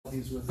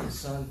He's with his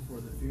son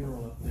for the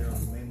funeral up there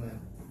on the mainland.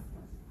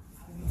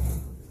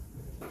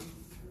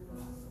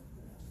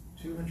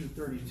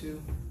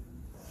 232.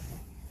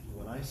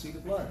 When I See the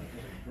Blood.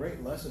 A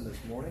great lesson this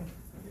morning.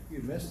 If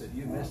you missed it,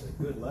 you missed a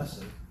good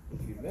lesson.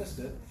 If you missed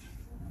it,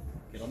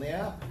 get on the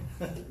app.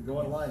 Go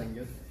online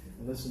and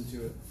listen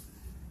to it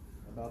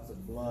about the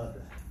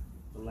blood,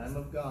 the Lamb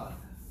of God,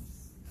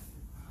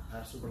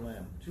 Passover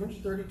Lamb.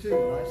 232.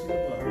 When I See the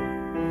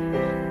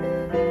blood.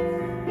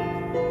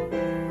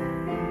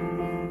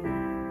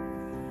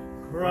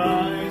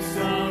 Christ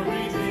our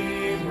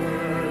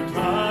Redeemer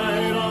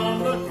died on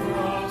the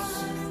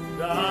cross,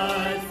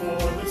 died for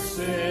the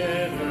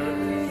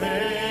sinner,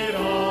 paid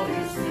all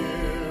his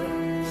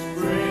due.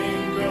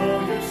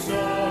 Sprinkle your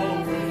soul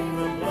with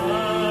the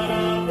blood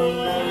of the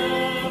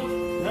Lamb,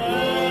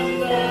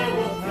 and I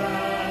will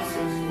pass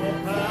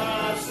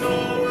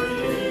over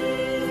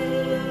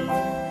you.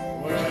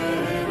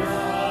 When I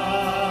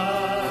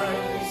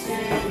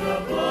see the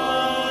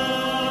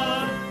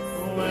blood,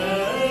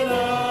 when I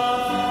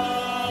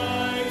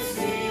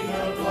see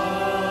the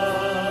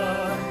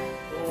blood,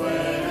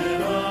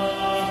 when I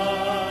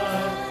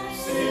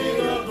see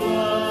the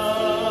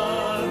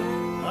blood,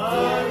 I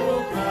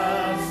will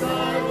pass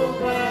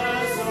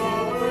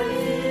over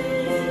you.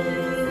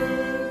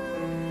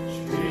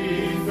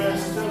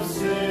 Chiefest of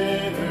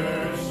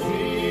sinners,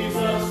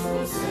 Jesus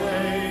will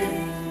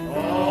save.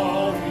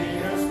 All he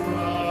has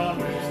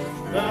promised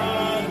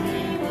that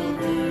he will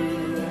do.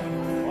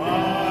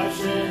 Wash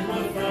in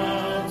the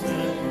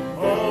fountain,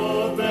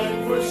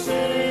 open for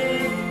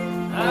sin,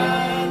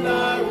 and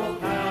I will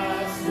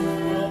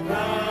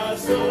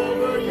pass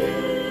over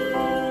you.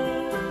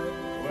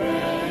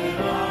 When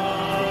I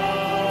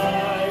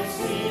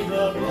see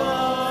the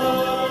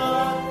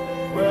blood,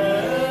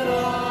 when I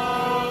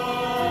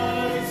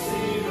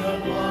see the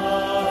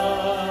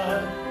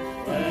blood,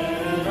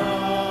 when I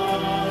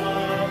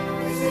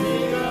see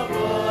the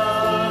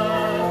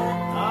blood,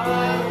 I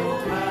will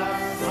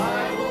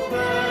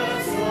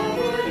pass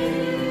over you.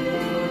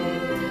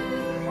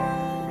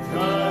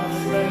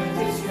 Judgment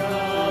is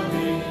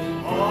coming,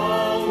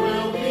 all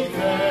will be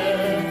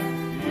there,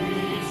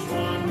 each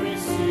one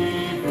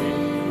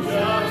receiving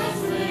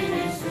justly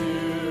his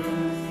due.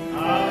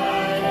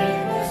 Hide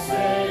in the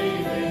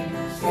saving,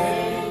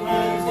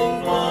 cleansing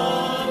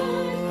blood,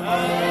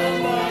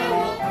 and I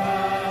will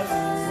pass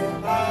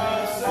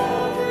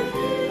over you.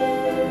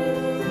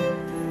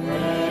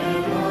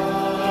 When I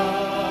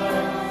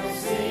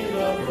see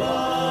the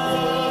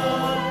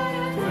blood,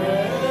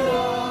 when I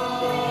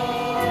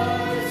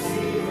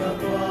see the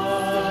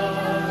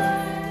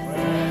blood,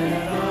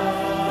 when I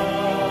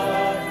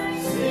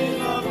see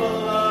the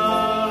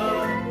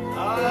blood, I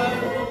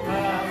will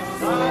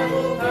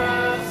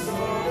pass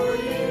over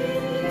you.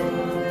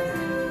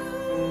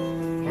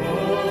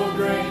 Oh,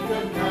 great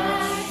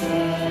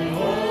compassion,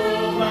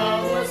 oh,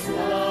 boundless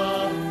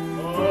love,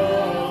 oh,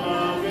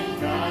 loving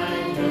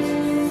kindness,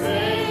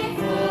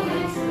 faithful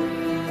and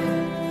true.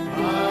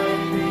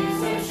 Find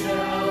peace and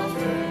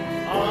shelter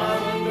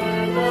under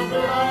the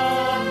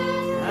blood,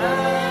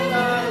 and I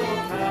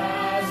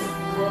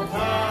will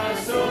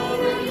pass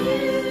over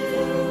you.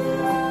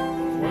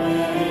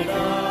 When I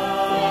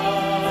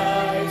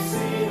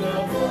see the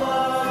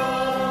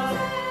blood,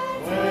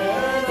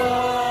 when I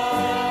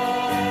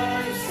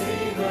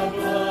see the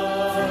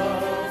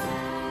blood,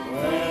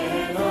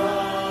 when I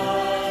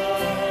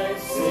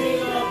see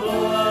the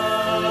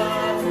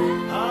blood,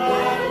 I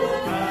will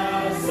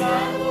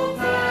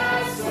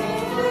pass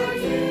over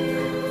you.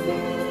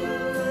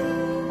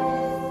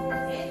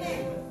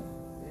 Amen.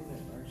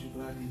 Aren't you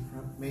glad he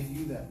made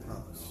you that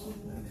promise?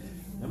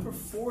 Number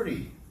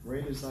 40.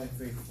 Great is thy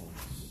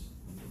faithfulness.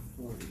 Number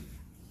 40.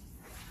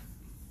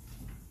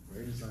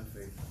 Great is thy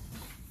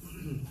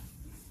faithfulness.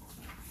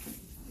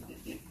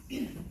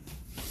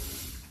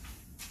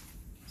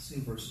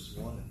 Sing verses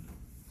 1 and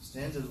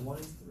stanzas 1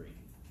 and 3.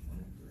 1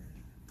 and 3.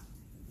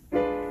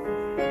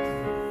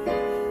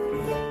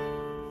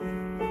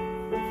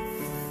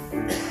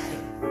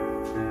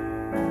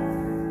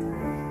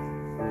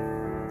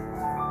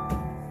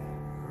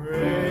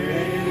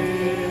 Great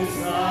is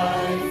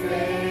thy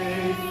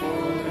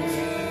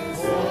faithfulness,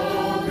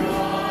 O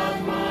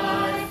God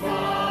my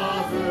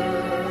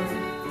Father.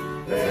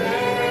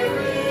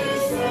 There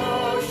is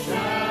no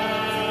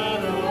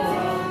shadow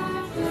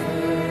of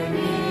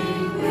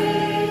turning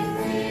with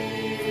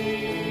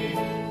thee.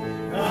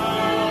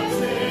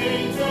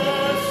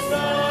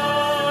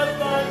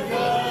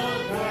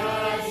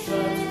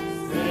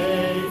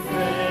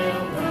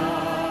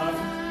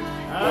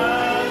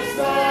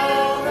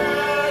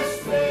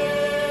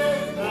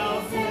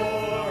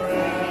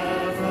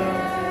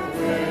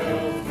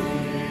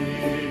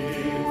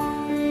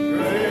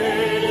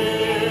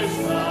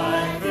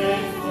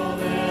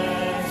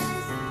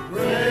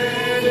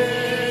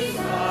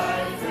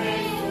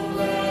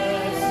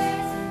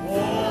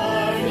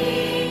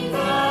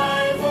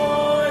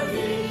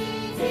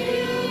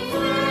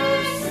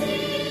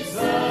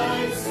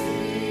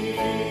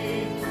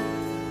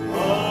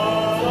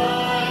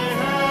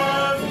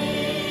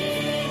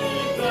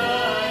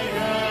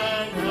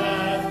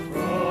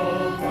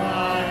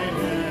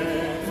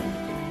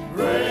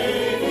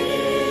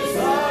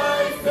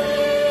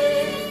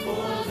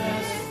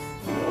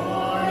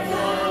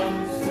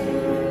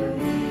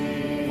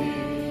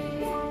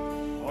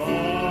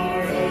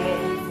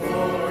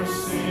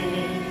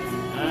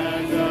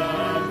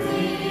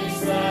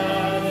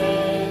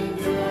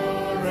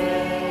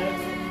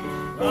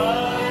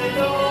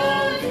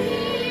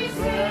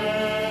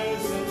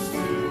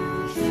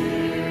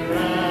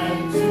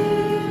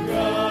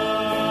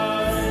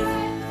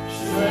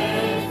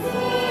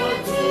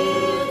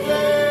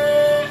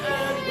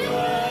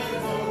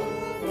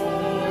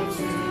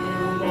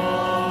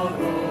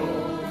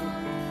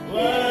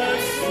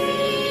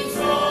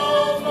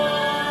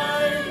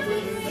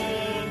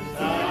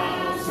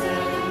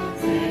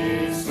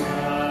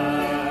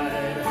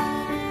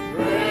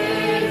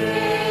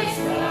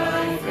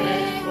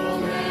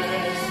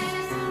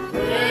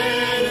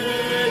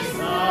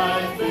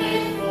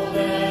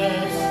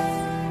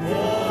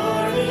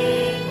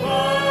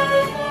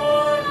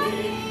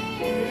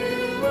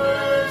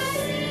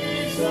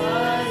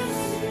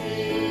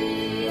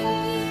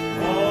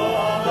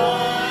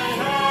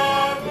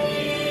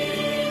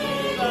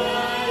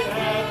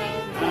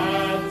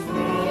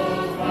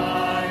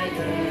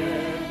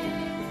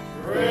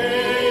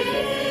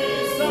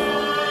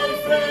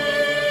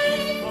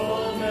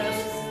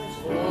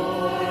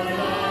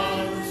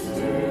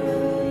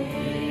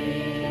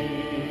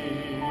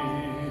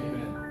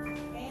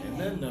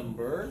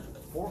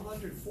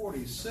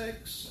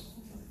 446.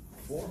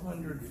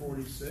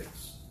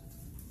 446.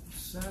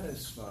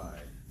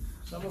 Satisfied.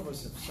 Some of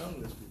us have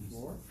sung this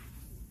before.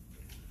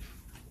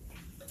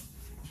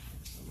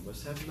 Some of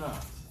us have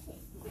not.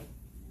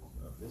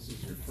 So if this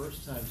is your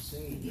first time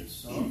singing this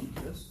song,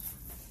 just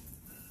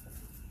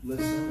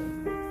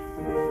listen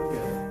and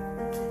forget it.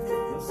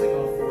 Let's sing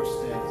all 4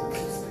 stanzas.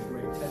 This is a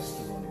great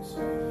testimony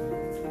song.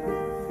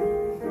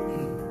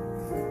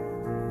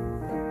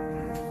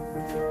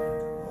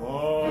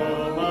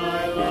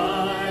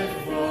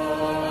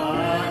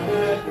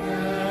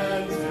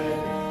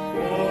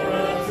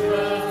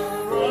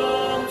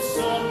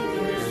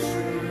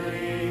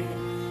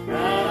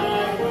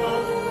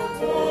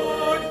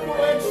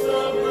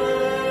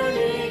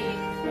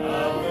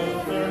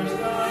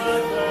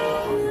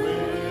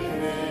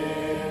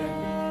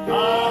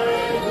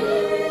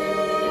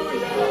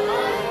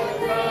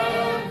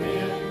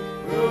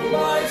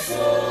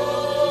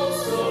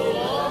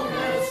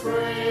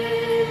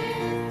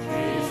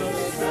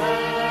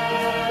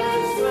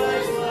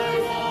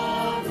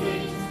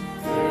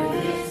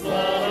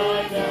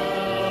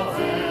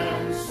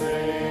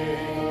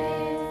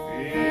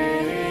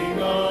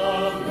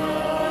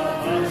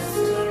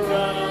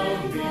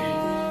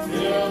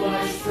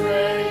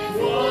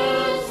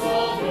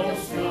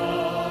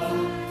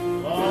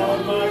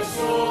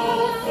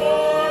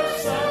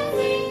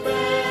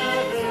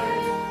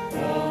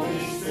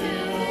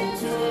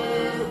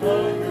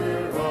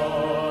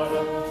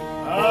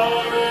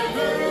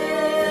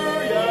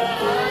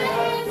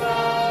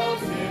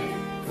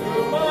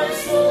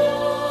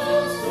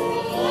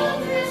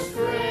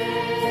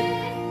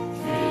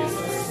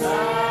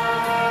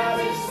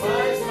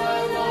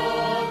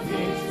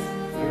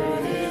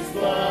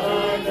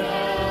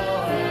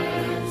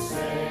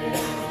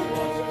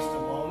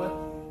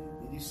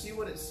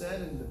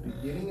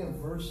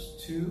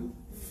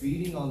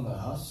 Feeding on the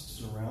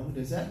husks around it.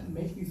 Does that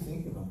make you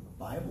think of a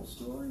Bible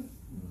story? Does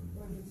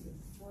that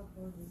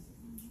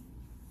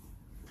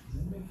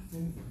make you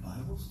think of a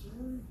Bible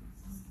story?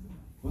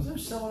 Was there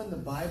someone in the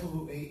Bible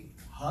who ate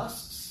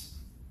husks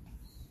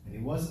and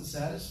he wasn't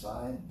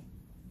satisfied?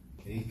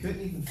 And he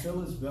couldn't even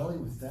fill his belly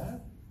with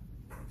that?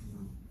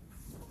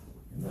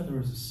 And then there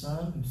was a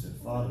son who said,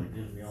 "Father,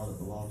 give me all that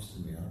belongs to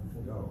me. I'm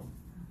going to go."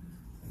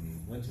 He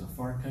went to a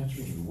far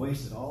country and he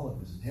wasted all of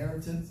his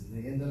inheritance, and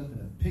they ended up in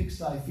a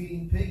pigsty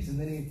feeding pigs, and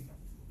then he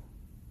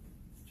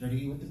tried to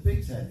eat what the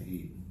pigs had to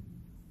eat.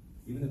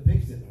 Even the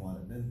pigs didn't want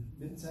it, then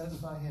didn't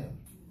satisfy him.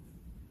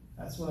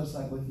 That's what it's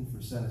like looking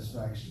for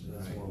satisfaction in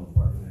this world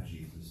apart from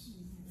Jesus.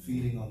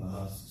 Feeding on the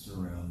husks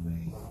around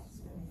me.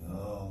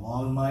 Oh,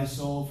 long my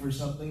soul for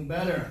something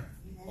better,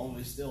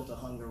 only still to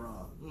hunger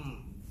on.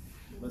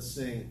 Let's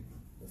sing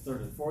the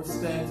 3rd and 4th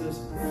stanzas,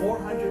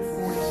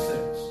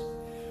 446.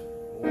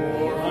 For I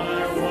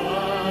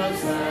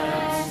was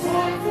and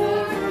sought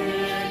for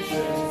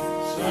riches,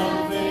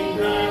 something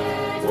that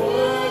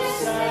would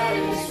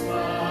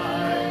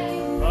satisfy,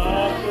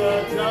 but the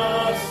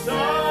dust I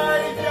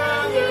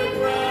gathered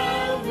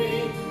round me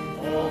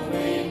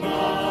only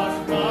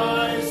mocked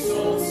my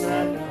soul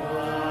set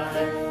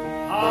high.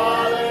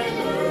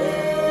 Hallelujah,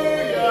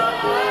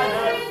 I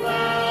have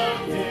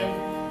found him,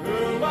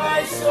 whom my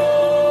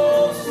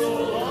soul so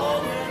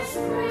long has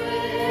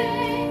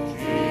craved.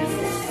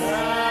 Jesus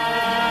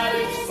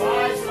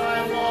satisfies my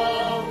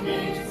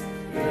longings,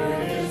 through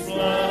his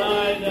blood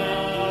I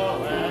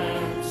now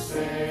am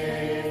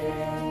saved.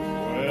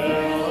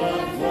 Well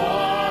of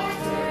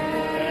water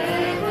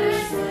ever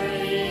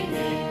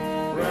springing,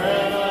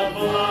 bread of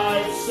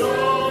life so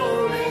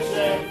rich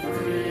and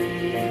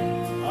free,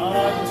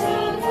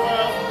 untold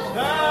wealth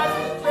that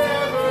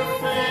never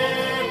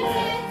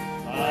faileth,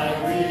 my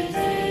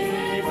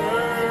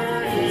Redeemer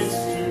is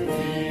to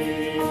me.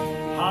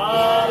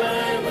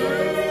 Hallelujah,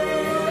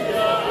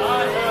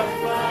 I have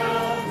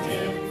found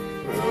him,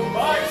 whom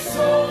my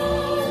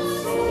soul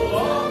so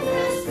long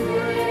has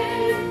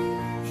craved.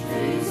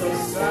 Jesus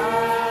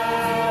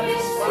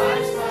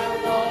satisfies my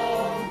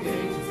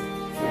longings,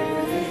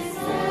 through his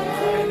blood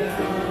I now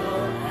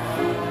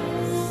am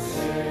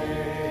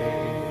saved.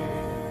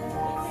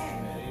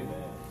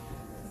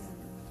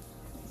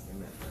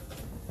 Amen.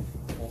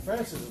 Well,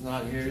 Francis is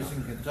not here. He's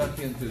in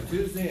Kentucky until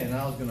Tuesday, and I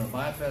was going to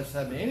bypass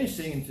having any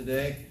singing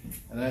today.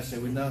 And I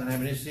said, we're not going to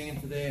have any singing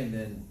today. And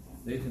then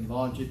Nathan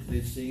volunteered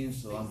today's singing,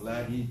 so I'm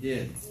glad he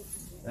did.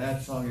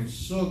 That song is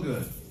so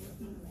good.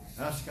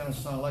 That's the kind of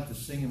song I like to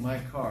sing in my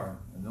car,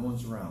 and no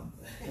one's around.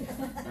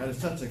 That is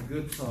such a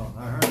good song.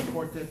 I heard a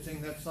quartet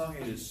sing that song.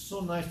 It is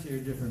so nice to hear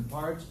different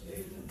parts.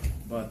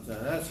 But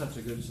that's such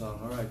a good song.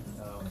 All right.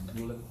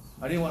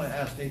 I didn't want to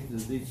ask Nathan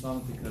to lead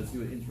songs because he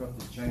would interrupt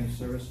the Chinese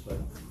service, but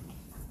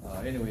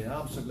anyway,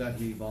 I'm so glad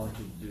he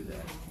volunteered to do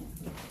that.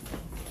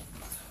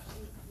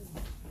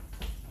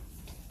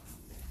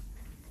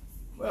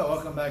 Well,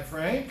 welcome back,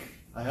 Frank.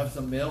 I have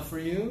some mail for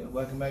you.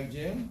 Welcome back,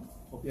 Jim.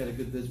 Hope you had a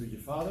good visit with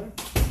your father.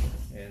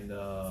 And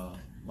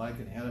Mike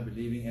and Hannah be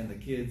leaving, and the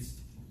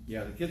kids.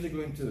 Yeah, the kids are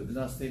going too. They're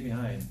not staying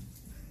behind.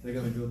 They're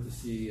going to go to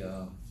see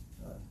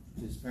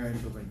his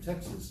parents over in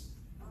Texas.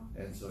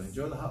 And so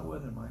enjoy the hot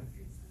weather, Mike.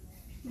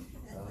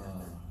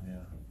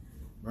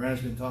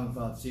 Miranda's been talking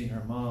about seeing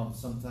her mom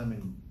sometime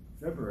in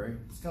February.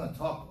 It's kind of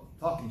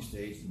talking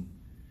stage,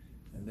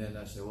 and then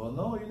I said, well,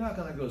 no, you're not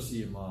going to go see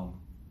your mom.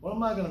 What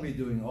am I going to be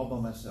doing all by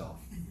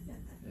myself?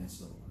 And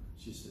so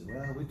she said,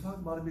 well, we talked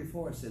about it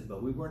before. I said,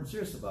 but we weren't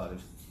serious about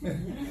it.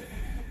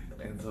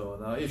 And so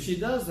now if she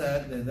does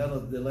that, then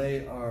that'll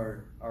delay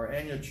our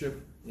annual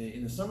trip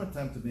in the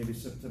summertime to maybe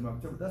September,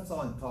 October. That's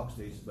all in talk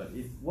stage. But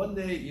if one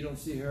day you don't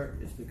see her,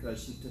 it's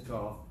because she took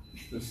off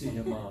to see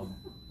her mom.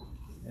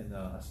 And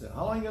I said,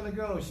 how long are you going to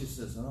go? She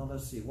says, oh,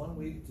 let's see, 1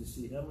 week to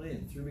see Emily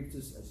and 3 weeks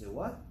to see. I said,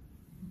 what?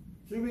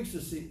 3 weeks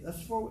to see,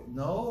 that's 4 weeks.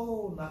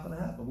 No, not going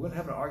to happen. We're going to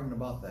have an argument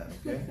about that,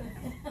 okay?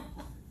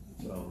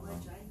 So,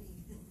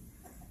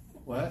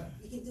 what?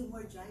 You can do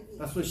more driving.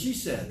 That's what she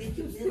said. Make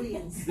you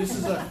millions.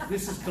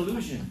 This is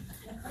collusion.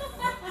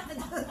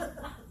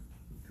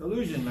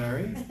 Collusion,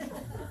 Mary.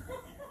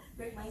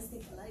 Great minds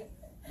think alike.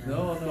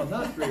 No,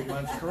 not great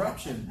minds.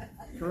 Corruption.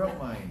 Corrupt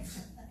minds.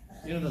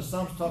 You know, the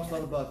Psalms talks a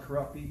lot about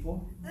corrupt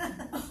people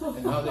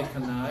and how they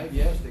connive.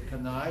 Yes, they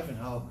connive, and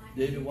how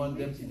David wanted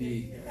them to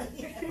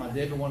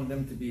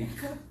be.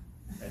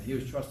 And he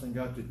was trusting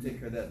God to take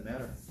care of that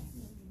matter.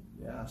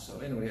 Yeah. So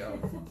anyway,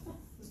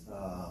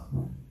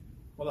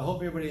 well, I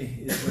hope everybody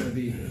is going to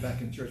be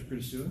back in church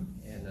pretty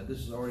soon. And this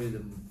is already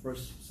the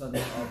first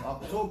Sunday of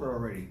October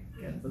already.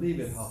 Can't believe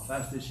it, how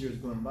fast this year is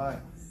going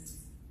by.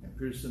 And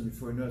pretty soon,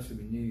 before you know it, it's going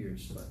to be New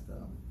Year's. But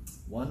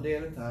one day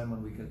at a time,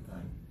 1 week at a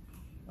time.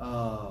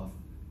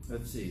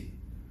 Let's see.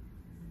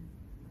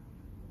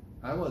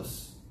 I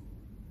was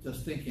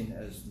just thinking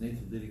as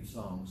Nathan leading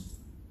songs,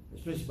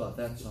 especially about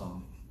that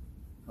song,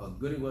 how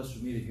good it was for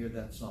me to hear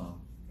that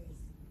song.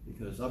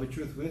 Because I'll be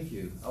truthful with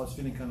you, I was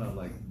feeling kind of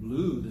like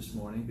blue this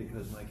morning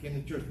because when I came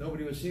to church,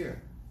 nobody was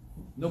here.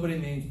 Nobody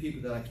means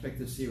people that I expect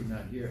to see were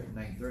not here at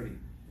 9:30.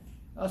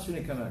 I was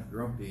feeling kind of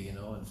grumpy, you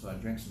know, and so I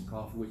drank some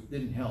coffee, which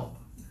didn't help.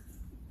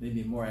 Made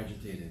me more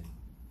agitated.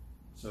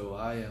 So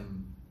I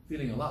am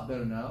feeling a lot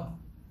better now.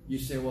 You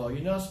say, well,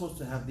 you're not supposed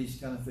to have these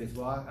kind of things.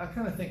 Well, I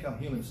kind of think I'm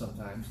human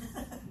sometimes.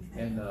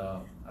 And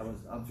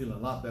I'm feeling a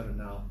lot better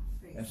now.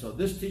 And so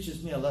this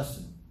teaches me a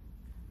lesson.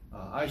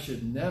 I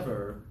should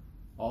never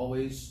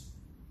always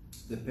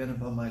depend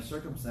upon my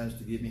circumstance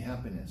to give me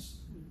happiness.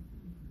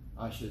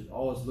 I should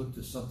always look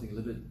to something a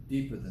little bit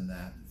deeper than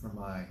that for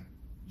my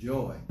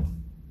joy,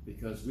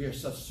 because we are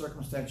such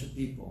circumstantial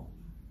people.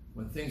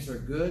 When things are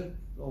good,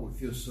 oh, we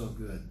feel so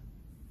good.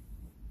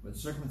 When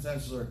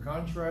circumstances are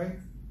contrary,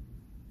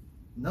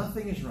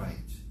 nothing is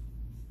right.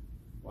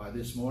 Why,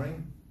 this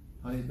morning,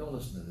 honey, don't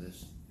listen to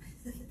this.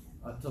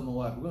 I told my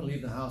wife, we're going to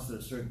leave the house at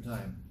a certain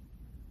time.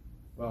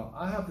 Well,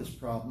 I have this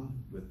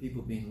problem with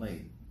people being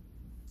late.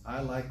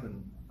 I like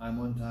when I'm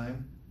on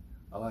time.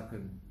 I like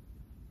when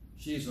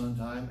she's on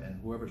time,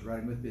 and whoever's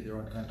riding with me, they're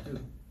on time too.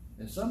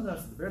 And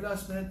sometimes at the very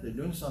last minute, they're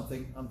doing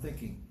something. I'm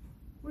thinking,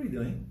 what are you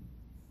doing?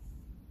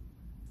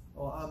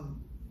 Oh,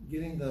 I'm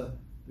getting the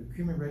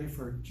creamer ready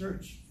for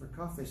church, for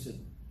coffee. I said,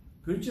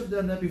 couldn't you have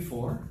done that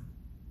before?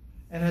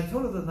 And I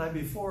told her the night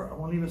before, I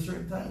want to leave at a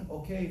certain time.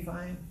 Okay,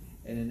 fine.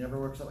 And it never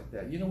works out like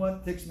that. You know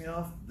what ticks me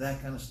off?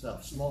 That kind of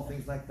stuff. Small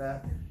things like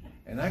that.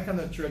 And I come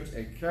to church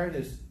and carry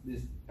this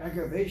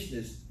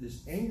aggravation,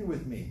 this anger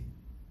with me.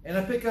 And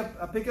I pick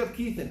up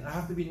Keith, and I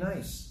have to be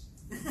nice.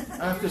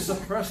 I have to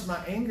suppress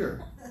my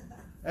anger.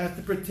 I have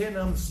to pretend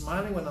I'm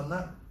smiling when I'm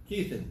not.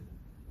 Keith,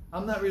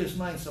 I'm not really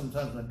smiling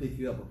sometimes when I pick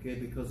you up, okay,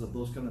 because of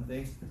those kind of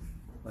things.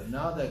 But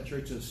now that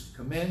church has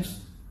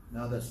commenced,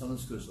 now that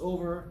Sunday school is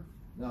over,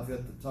 now I've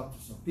got to talk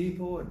to some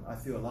people, and I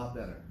feel a lot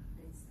better.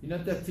 You know,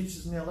 that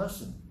teaches me a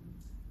lesson.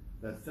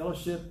 That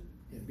fellowship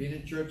and being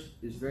in church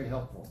is very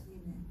helpful.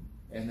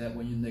 And that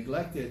when you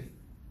neglect it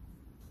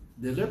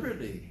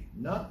deliberately,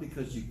 not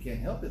because you can't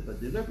help it, but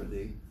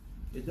deliberately,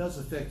 it does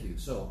affect you.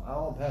 So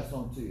I'll pass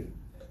on to you.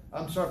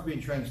 I'm sorry for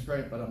being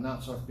transparent, but I'm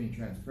not sorry for being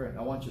transparent.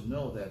 I want you to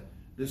know that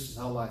this is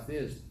how life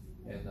is.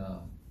 And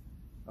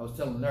I was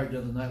telling Larry the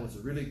other night, it was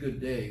a really good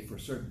day for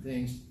certain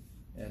things,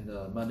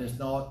 but it's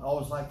not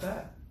always like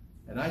that.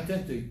 And I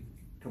tend to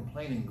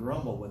complain and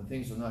grumble when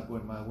things are not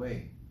going my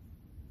way.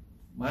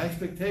 My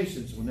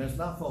expectations, when it's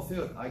not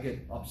fulfilled, I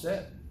get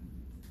upset.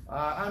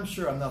 I'm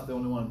sure I'm not the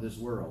only one in this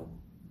world.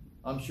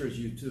 I'm sure it's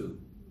you too.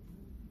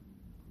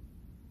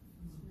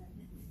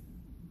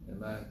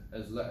 And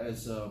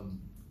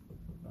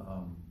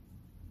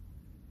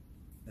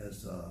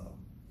as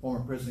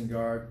former prison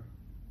guard,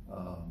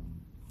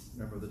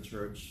 member of the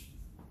church,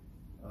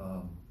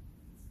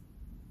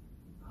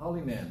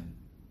 Hollyman.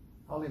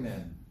 Oh,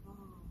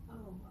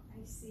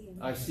 I see him.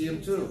 I see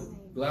him too.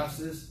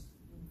 Glasses,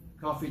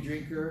 coffee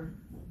drinker.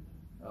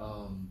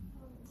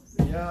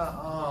 Yeah,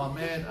 oh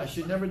man, I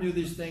should never do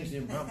these things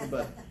impromptu,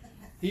 but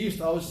he used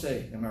to always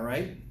say, am I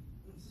right?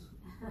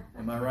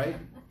 Am I right?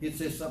 He'd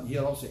say something, he'd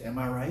always say, am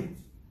I right?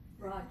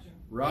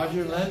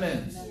 Roger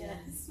Lemons.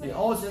 Yes. He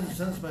always ends the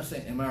sentence by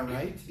saying, am I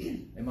right?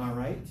 Am I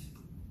right?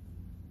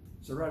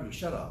 So Roger,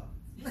 shut up.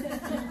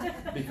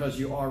 Because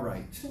you are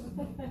right.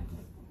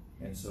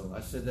 And so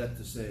I said that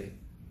to say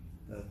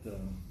that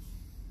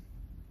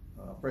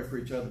pray for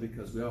each other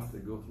because we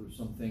often go through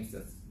some things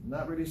that's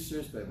not really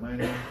serious, but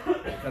minor.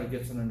 It kind of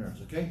gets on our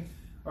nerves, okay?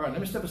 All right,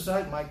 let me step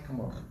aside. Mike, come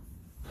over.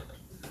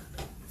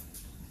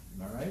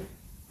 All right?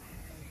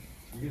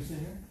 You gonna sit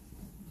here?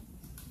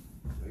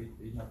 Are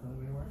you not going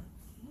anywhere?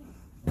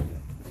 Okay.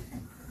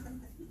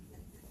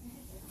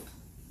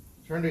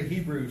 Turn to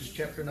Hebrews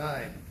chapter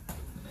 9.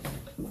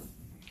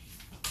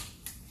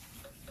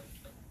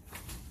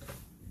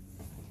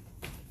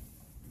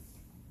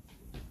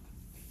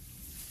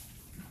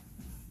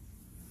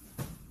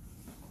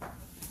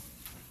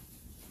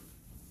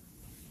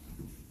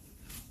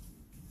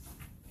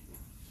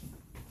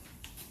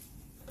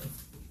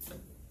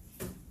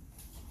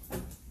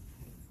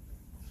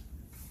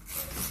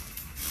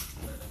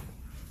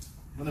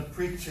 I'm going to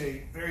preach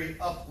a very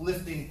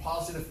uplifting,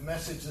 positive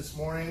message this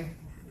morning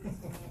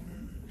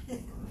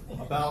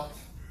about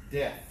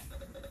death.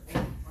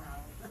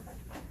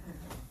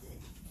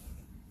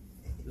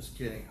 Just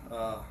kidding.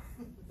 The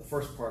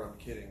first part, I'm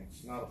kidding.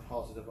 It's not a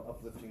positive,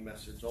 uplifting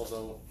message.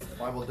 Although the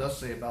Bible does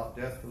say about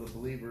death for the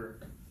believer,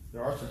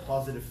 there are some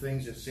positive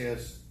things. It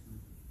says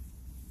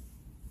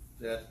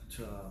that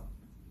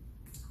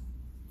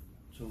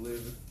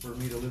for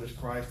me to live as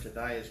Christ, to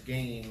die as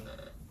gain.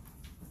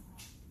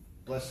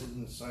 Blessed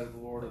in the sight of the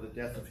Lord are the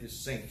death of his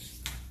saints.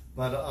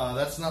 But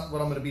that's not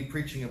what I'm going to be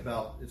preaching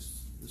about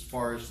as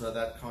far as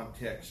that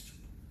context.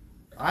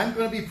 I'm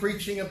going to be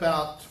preaching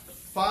about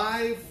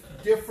 5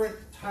 different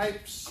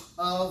types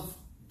of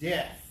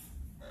death.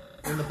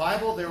 In the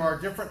Bible, there are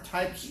different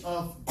types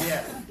of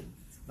death.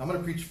 I'm going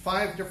to preach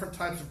 5 different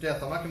types of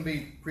death. I'm not going to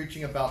be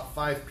preaching about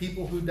 5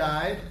 people who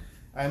died.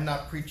 I'm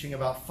not preaching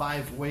about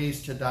 5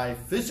 ways to die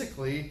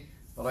physically.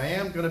 But I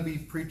am going to be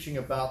preaching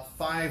about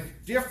 5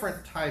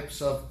 different types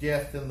of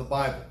death in the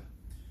Bible.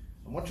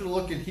 I want you to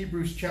look at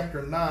Hebrews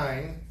chapter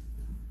 9,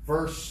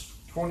 verse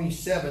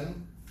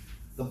 27.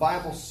 The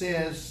Bible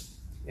says,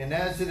 "And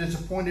as it is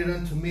appointed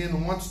unto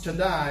men once to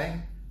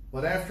die,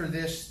 but after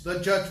this the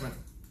judgment."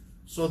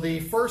 So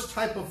the first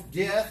type of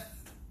death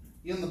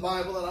in the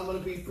Bible that I'm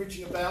going to be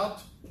preaching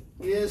about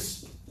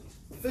is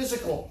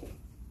physical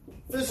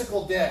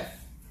death.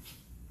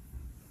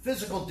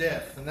 Physical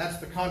death, and that's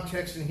the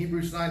context in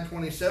Hebrews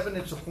 9:27.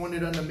 It's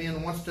appointed unto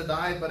men once to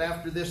die, but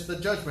after this the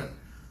judgment.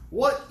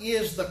 What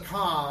is the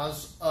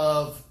cause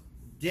of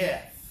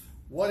death?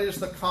 What is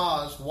the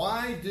cause?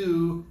 Why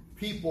do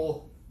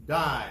people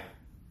die?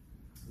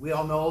 We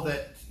all know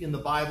that in the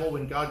Bible,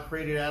 when God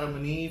created Adam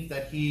and Eve,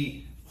 that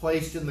he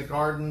placed in the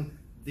garden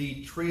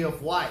the tree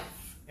of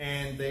life,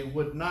 and they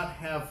would not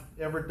have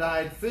ever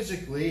died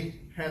physically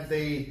had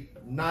they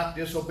not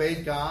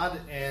disobeyed God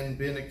and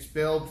been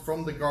expelled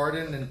from the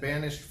garden and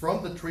banished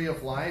from the tree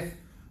of life.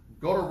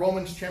 Go to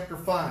Romans chapter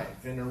 5.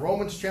 And in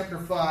Romans chapter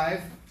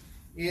 5,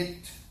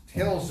 it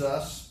tells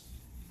us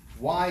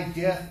why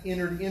death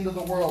entered into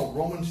the world.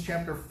 Romans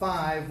chapter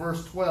 5,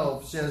 verse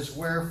 12 says,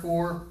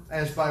 "Wherefore,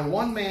 as by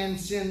one man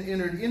sin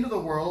entered into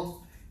the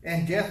world,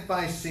 and death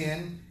by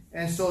sin,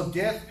 and so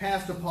death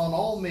passed upon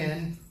all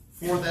men,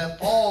 for that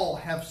all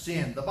have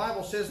sinned." The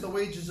Bible says the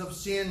wages of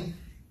sin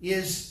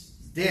is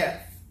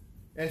death.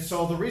 And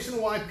so the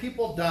reason why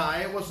people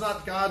die, it was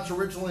not God's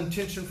original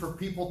intention for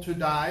people to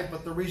die,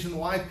 but the reason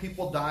why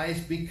people die is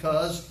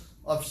because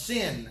of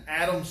sin.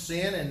 Adam's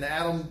sin, and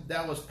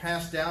that was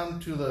passed down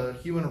to the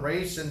human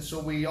race, and so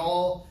we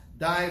all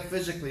die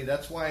physically.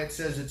 That's why it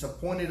says it's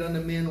appointed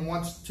unto men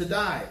once to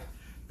die.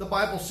 The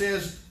Bible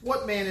says,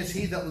 "What man is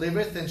he that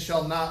liveth and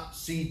shall not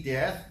see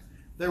death?"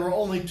 There were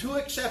only 2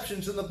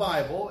 exceptions in the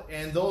Bible,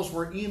 and those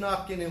were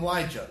Enoch and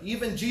Elijah.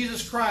 Even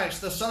Jesus Christ,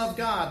 the Son of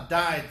God,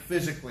 died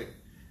physically.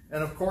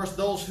 And of course,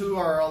 those who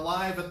are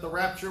alive at the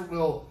rapture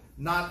will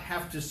not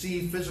have to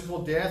see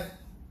physical death.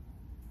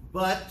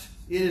 But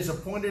it is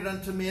appointed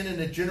unto men in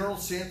a general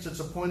sense.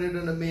 It's appointed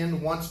unto men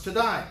once to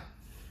die.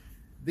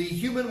 The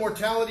human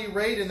mortality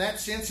rate in that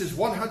sense is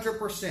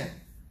 100%.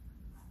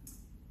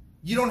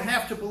 You don't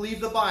have to believe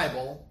the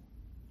Bible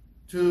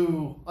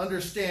to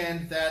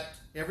understand that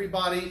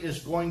everybody is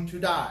going to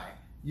die.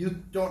 You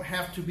don't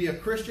have to be a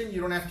Christian.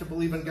 You don't have to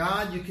believe in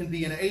God. You can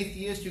be an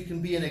atheist. You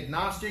can be an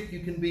agnostic.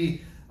 You can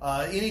be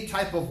any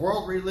type of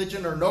world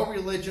religion or no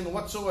religion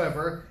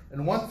whatsoever.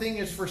 And one thing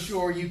is for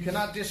sure, you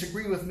cannot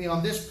disagree with me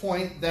on this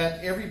point,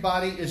 that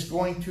everybody is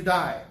going to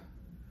die.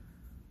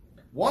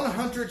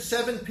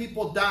 107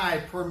 people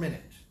die per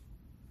minute.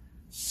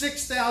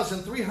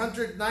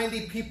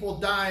 6,390 people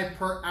die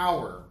per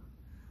hour.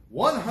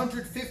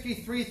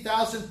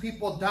 153,000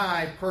 people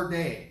die per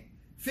day.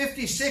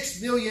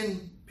 56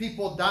 million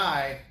people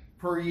die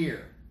per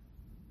year.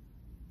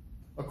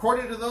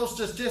 According to those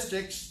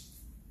statistics,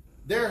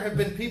 there have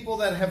been people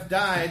that have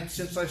died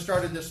since I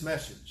started this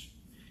message.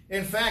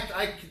 In fact,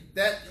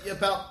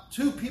 about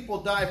 2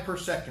 people die per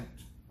second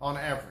on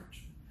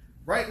average.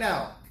 Right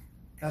now,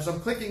 as I'm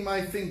clicking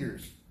my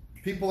fingers,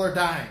 people are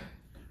dying.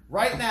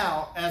 Right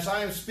now, as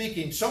I am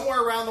speaking,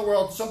 somewhere around the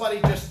world,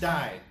 somebody just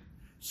died.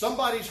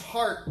 Somebody's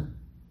heart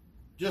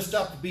just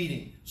stopped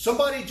beating.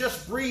 Somebody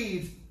just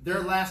breathed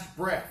their last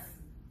breath.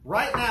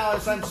 Right now,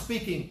 as I'm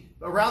speaking,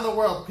 around the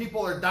world,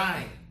 people are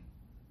dying.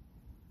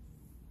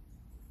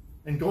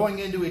 and going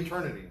into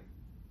eternity.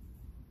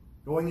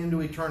 Going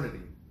into eternity.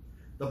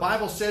 The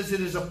Bible says it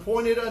is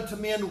appointed unto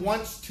men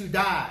once to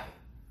die,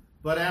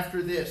 but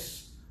after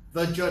this,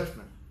 the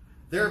judgment.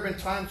 There have been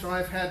times when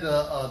I've had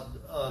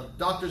a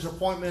doctor's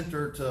appointment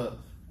or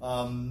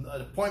an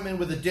appointment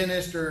with a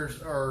dentist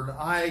or an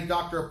eye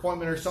doctor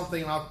appointment or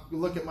something, and I'll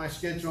look at my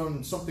schedule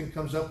and something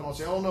comes up and I'll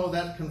say, oh no,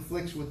 that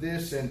conflicts with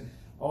this, and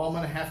oh, I'm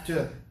going to have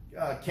to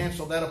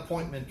cancel that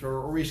appointment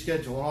or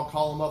reschedule. And I'll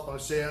call them up and I'll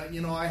say,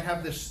 I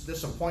have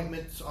this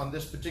appointment on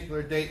this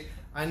particular date.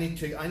 I need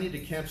to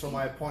cancel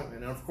my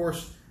appointment. And of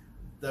course,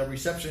 the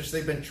receptionists,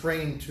 they've been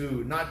trained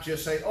to not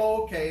just say,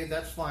 oh, okay,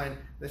 that's fine.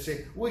 They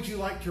say, would you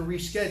like to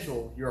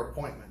reschedule your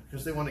appointment?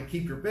 Because they want to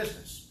keep your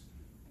business.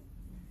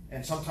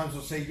 And sometimes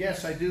they'll say,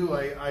 yes, I do.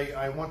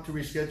 I want to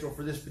reschedule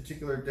for this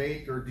particular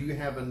date. Or do you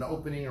have an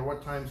opening? Or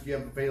what times do you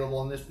have available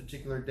on this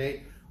particular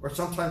date? Or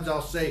sometimes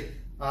I'll say,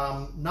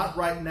 not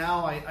right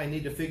now. I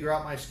need to figure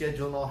out my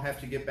schedule and I'll have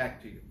to get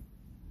back to you.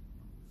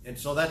 And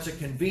so that's a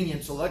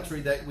convenience, a luxury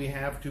that we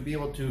have to be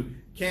able to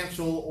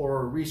cancel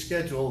or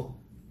reschedule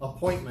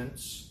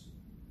appointments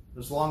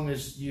as long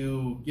as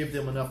you give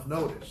them enough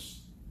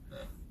notice.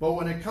 But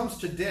when it comes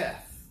to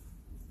death,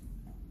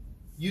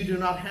 you do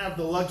not have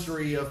the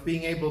luxury of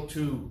being able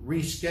to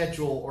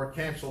reschedule or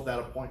cancel that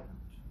appointment.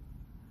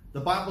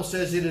 The Bible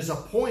says it is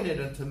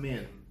appointed unto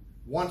men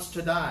once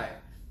to die,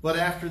 but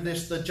after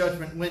this the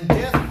judgment. When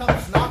death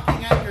comes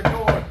knocking at your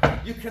door,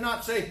 you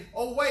cannot say,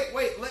 oh, wait,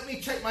 let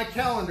me check my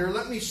calendar.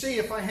 Let me see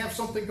if I have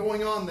something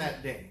going on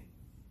that day.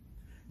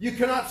 You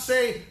cannot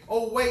say,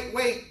 oh, wait,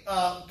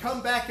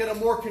 come back at a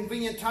more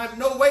convenient time.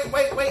 No, wait,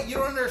 you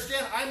don't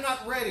understand. I'm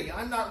not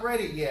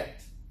ready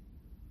yet.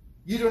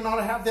 You do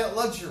not have that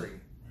luxury.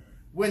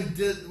 When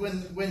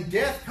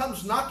death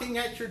comes knocking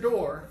at your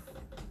door,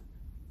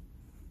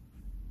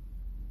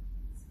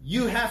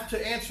 you have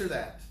to answer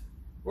that.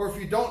 Or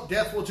if you don't,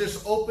 death will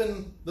just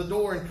open the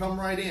door and come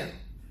right in.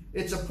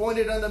 It's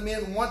appointed unto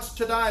men once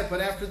to die, but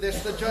after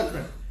this, the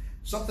judgment.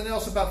 Something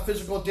else about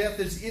physical death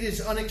is it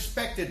is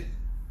unexpected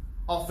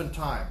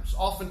oftentimes.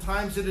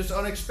 Oftentimes it is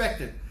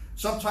unexpected.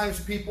 Sometimes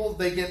people,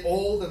 they get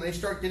old and they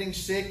start getting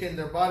sick and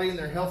their body and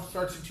their health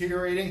starts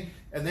deteriorating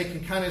and they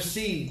can kind of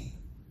see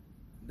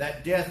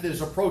that death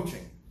is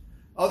approaching.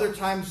 Other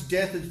times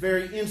death is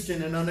very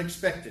instant and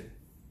unexpected.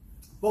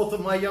 Both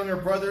of my younger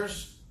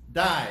brothers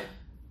died.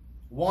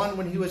 One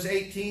when he was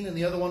 18 and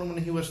the other one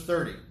when he was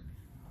 30.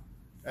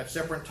 At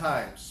separate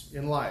times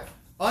in life.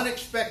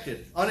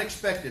 Unexpected.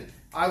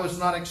 I was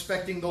not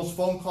expecting those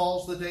phone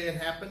calls the day it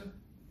happened.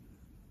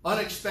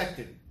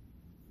 Unexpected.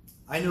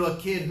 I knew a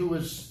kid who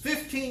was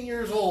 15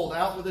 years old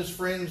out with his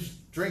friends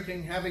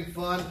drinking, having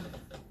fun,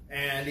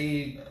 and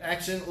he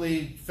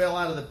accidentally fell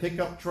out of the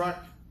pickup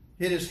truck,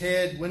 hit his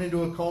head, went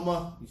into a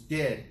coma. He's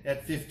dead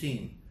at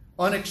 15.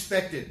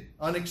 Unexpected.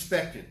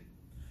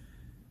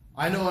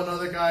 I know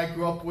another guy I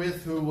grew up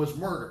with who was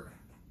murdered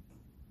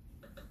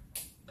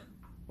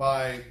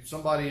by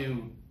somebody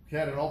who he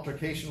had an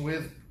altercation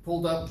with,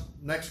 pulled up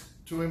next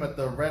to him at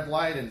the red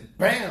light and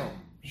bam,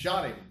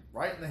 shot him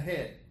right in the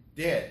head.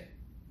 Dead.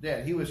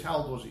 He was, how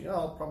old was he?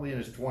 Oh, probably in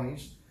his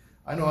 20s.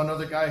 I know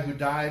another guy who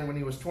died when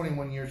he was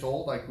 21 years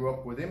old. I grew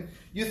up with him.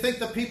 You think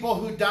the people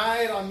who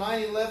died on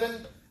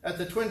 9/11 at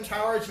the Twin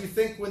Towers, you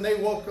think when they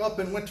woke up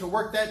and went to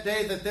work that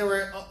day that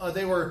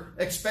they were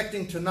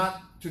expecting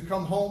to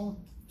come home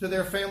to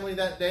their family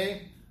that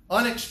day?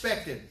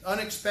 Unexpected.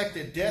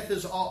 Death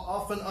is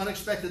often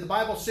unexpected. The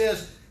Bible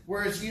says,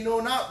 whereas you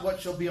know not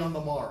what shall be on the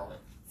morrow.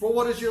 For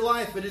what is your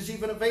life? It is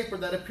even a vapor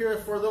that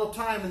appeareth for a little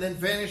time and then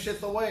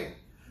vanisheth away.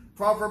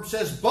 Proverbs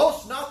says,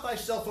 boast not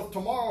thyself of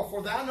tomorrow,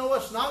 for thou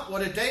knowest not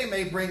what a day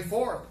may bring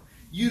forth.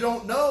 You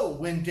don't know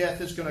when death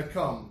is going to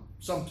come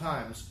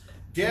sometimes.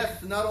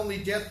 Not only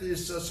death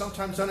is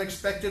sometimes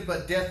unexpected,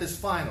 but death is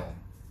final.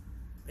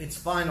 It's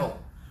final.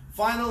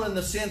 Final in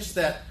the sense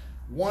that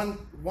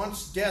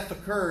once death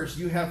occurs,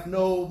 you have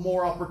no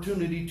more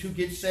opportunity to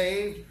get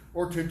saved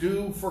or to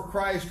do for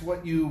Christ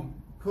what you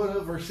could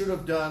have or should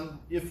have done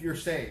if you're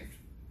saved.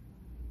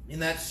 In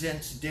that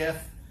sense,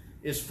 death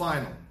is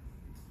final.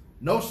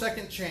 No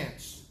second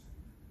chance.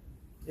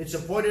 It's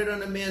appointed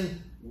unto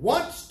men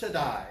once to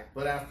die,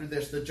 but after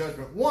this, the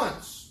judgment.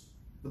 Once.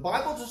 The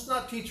Bible does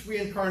not teach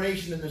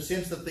reincarnation in the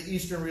sense that the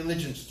Eastern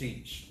religions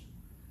teach,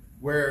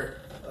 where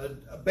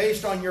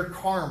based on your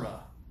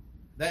karma,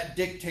 that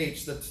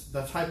dictates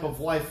the type of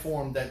life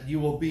form that you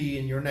will be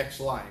in your next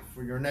life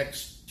or your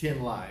next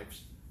 10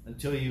 lives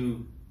until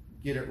you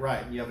get it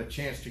right. You have a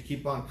chance to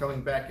keep on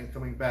coming back and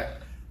coming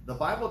back. The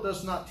Bible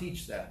does not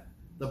teach that.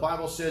 The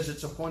Bible says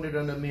it's appointed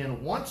unto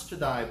men once to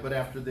die, but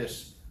after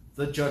this,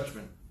 the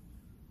judgment.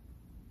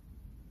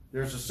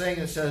 There's a saying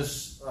that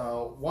says,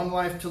 one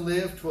life to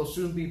live, 'twill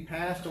soon be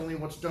past, only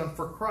what's done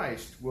for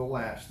Christ will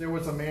last. There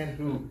was a man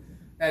who,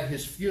 at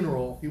his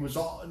funeral, he was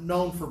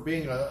known for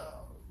being a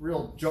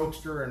real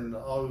jokester and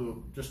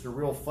just a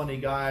real funny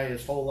guy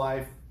his whole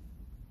life.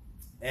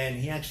 And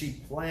he actually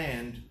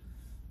planned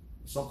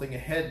something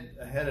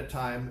ahead of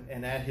time,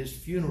 and at his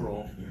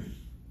funeral,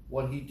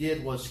 what he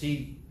did was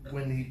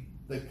when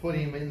the they put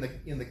him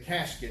in the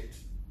casket,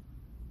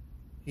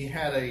 he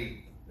had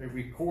a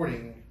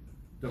recording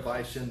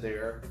device in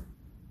there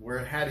where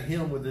it had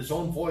him with his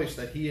own voice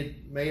that he had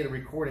made a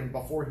recording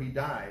before he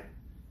died.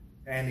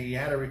 And he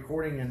had a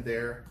recording in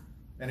there,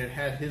 and it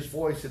had his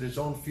voice at his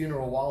own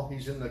funeral while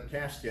he's in the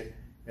casket.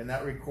 And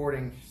that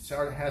recording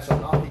has a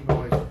knocking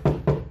noise.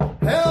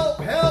 Help,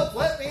 help,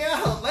 let me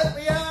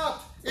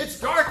out, it's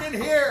dark in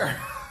here.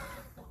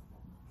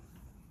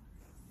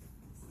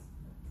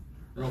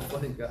 Real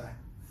funny guy.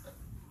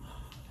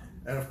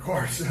 And of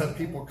course,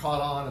 people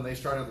caught on and they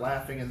started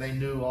laughing, and they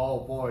knew,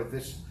 oh boy,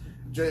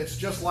 it's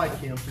just like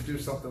him to do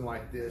something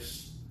like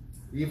this,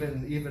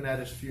 even at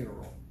his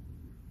funeral.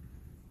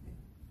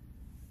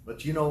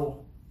 But you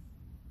know,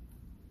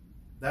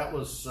 that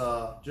was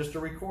just a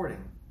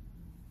recording.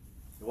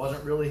 It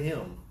wasn't really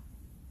him.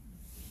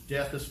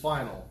 Death is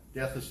final.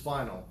 Death is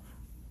final.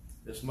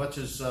 As much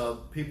as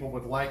people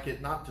would like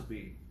it not to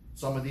be.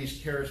 Some of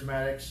these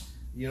charismatics,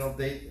 you know,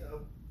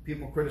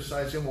 people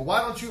criticize him. Well,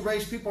 why don't you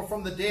raise people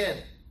from the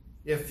dead?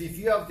 If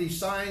you have these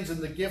signs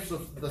and the gifts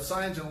of the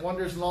signs and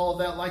wonders and all of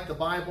that, like the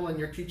Bible, and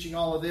you're teaching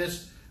all of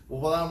this,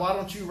 well, then why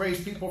don't you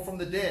raise people from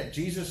the dead?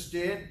 Jesus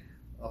did.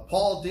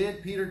 Paul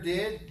did. Peter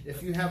did.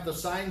 If you have the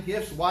sign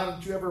gifts, why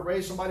don't you ever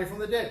raise somebody from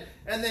the dead?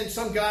 And then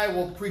some guy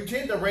will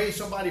pretend to raise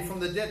somebody from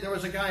the dead. There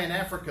was a guy in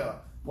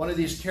Africa, one of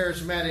these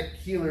charismatic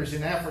healers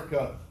in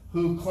Africa,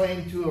 who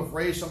claimed to have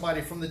raised somebody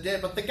from the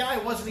dead, but the guy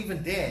wasn't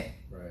even dead.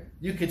 Right.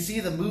 You could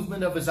see the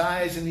movement of his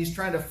eyes, and he's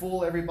trying to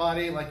fool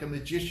everybody like a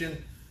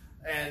magician,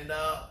 and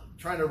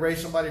trying to raise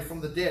somebody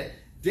from the dead.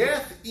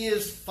 Death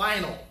is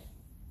final.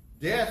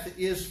 Death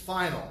is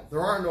final.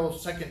 There are no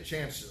second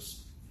chances.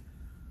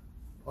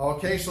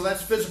 Okay, so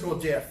that's physical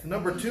death.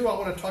 Number 2, I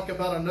want to talk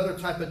about another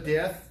type of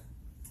death.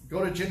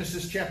 Go to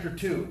Genesis chapter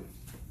 2.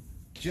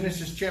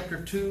 Genesis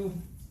chapter 2,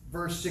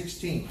 verse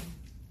 16.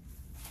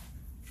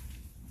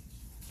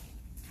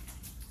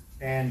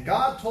 And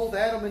God told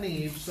Adam and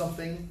Eve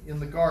something in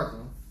the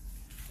garden,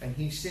 and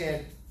he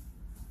said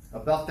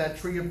about that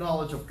tree of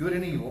knowledge of good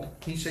and evil.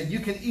 He said, you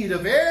can eat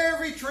of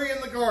every tree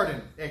in the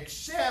garden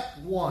except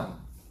one.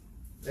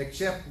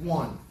 Except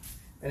one.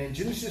 And in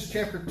Genesis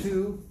chapter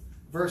 2,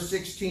 verse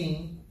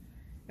 16,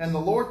 and the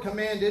Lord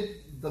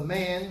commanded the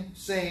man,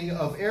 saying,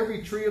 of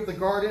every tree of the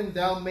garden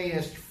thou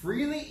mayest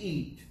freely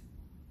eat,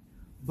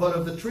 but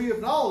of the tree of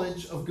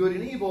knowledge of good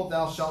and evil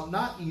thou shalt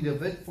not eat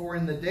of it, for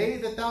in the day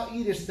that thou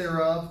eatest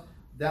thereof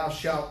thou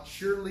shalt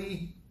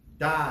surely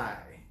die.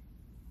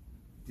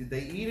 Did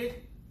they eat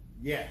it?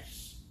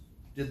 Yes.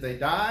 Did they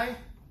die?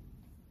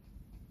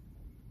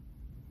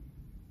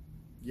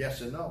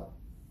 Yes and no.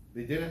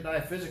 They didn't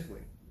die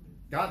physically.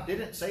 God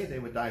didn't say they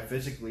would die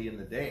physically in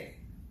the day.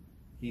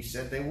 He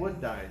said they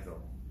would die,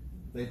 though.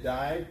 They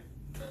died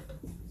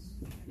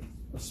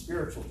a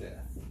spiritual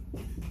death.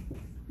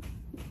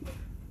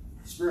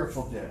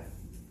 Spiritual death.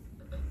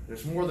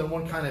 There's more than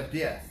one kind of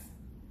death.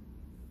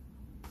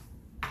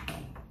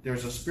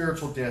 There's a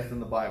spiritual death in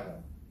the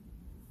Bible.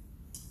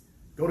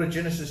 Go to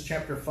Genesis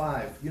chapter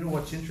 5. You know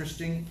what's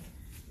interesting?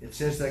 It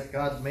says that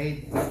God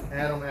made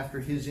Adam after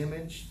his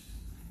image.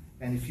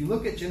 And if you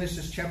look at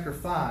Genesis chapter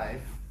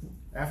 5,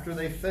 after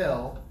they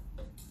fell,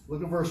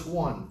 look at verse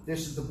 1.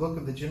 This is the book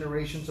of the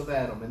generations of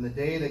Adam. In the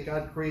day that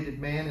God created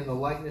man, in the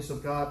likeness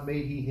of God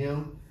made he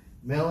him.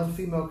 Male and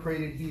female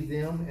created he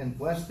them, and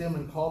blessed them,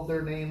 and called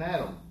their name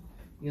Adam,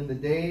 in the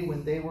day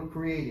when they were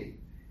created.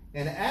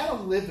 And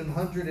Adam lived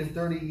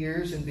 130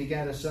 years, and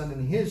begat a son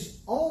in his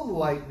own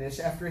likeness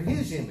after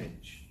his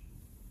image.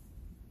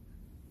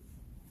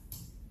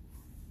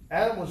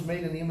 Adam was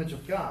made in the image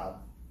of God.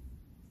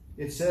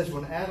 It says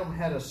when Adam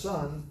had a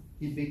son,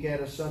 he begat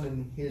a son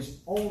in his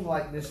own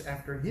likeness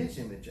after his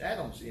image,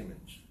 Adam's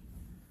image.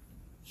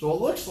 So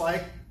it looks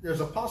like there's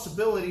a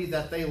possibility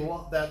that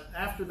that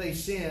after they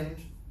sinned,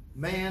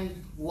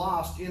 man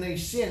lost, in a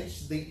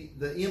sense, the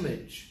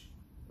image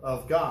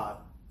of God,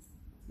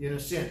 in a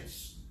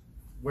sense,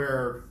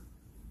 where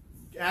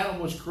Adam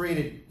was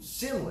created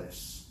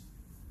sinless.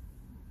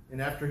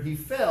 And after he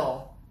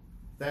fell,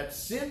 that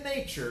sin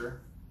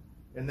nature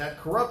and that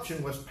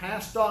corruption was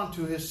passed on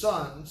to his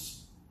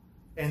sons,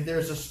 and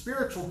there's a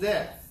spiritual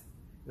death.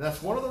 And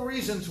that's one of the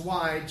reasons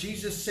why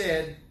Jesus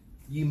said,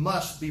 ye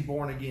must be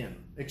born again.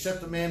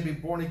 Except a man be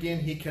born again,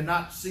 he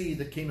cannot see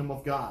the kingdom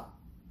of God.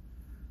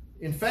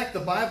 In fact, the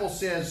Bible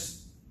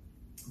says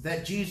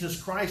that Jesus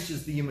Christ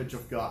is the image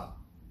of God.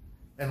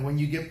 And when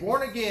you get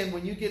born again,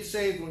 when you get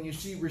saved, when you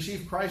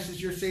receive Christ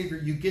as your Savior,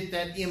 you get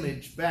that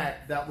image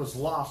back that was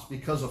lost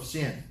because of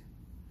sin.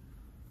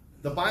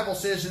 The Bible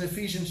says in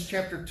Ephesians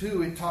chapter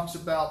 2, it talks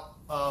about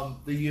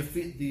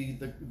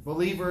the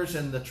believers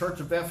and the church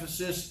of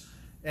Ephesus,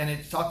 and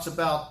it talks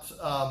about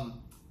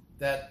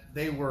that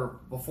they were,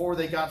 before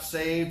they got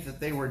saved, that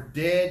they were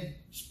dead,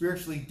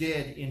 spiritually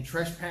dead in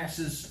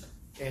trespasses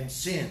and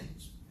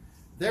sins.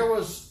 There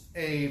was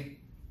a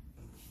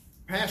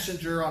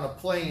passenger on a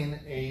plane,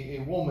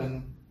 a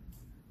woman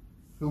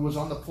who was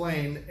on the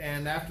plane,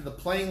 and after the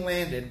plane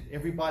landed,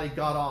 everybody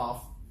got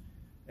off,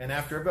 and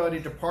after everybody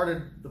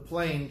departed the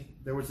plane,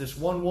 there was this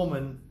one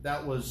woman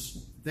that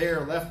was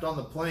there left on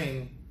the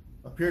plane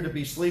appeared to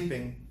be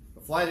sleeping.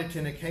 The flight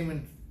attendant came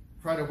and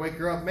tried to wake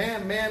her up.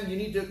 Ma'am, you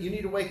need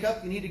to wake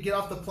up. You need to get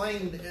off the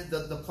plane.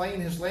 The plane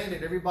has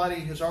landed. Everybody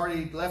has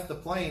already left the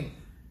plane.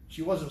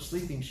 She wasn't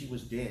sleeping. She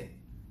was dead.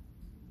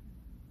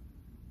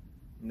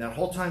 And that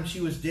whole time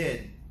she was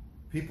dead,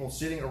 people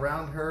sitting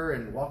around her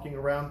and walking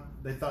around,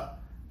 they thought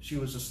she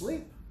was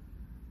asleep.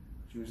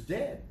 She was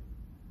dead.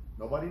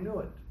 Nobody knew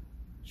it.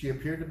 She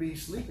appeared to be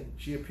sleeping.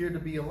 She appeared to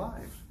be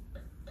alive.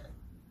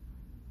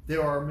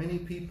 There are many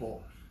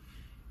people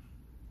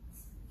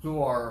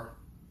who are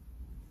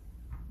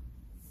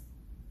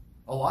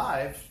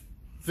alive,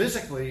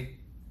 physically,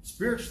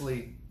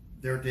 spiritually,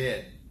 they're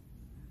dead.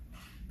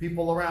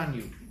 People around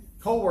you,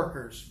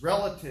 co-workers,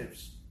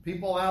 relatives,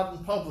 people out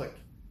in public,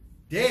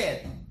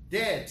 dead,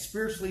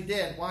 spiritually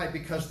dead. Why?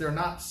 Because they're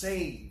not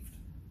saved.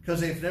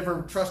 Because they've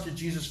never trusted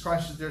Jesus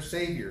Christ as their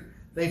Savior.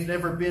 They've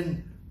never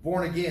been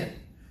born again.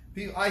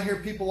 I hear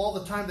people all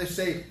the time, they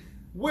say,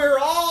 we're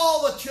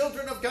all the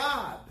children of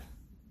God.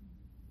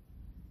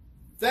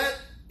 That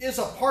is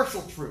a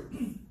partial truth.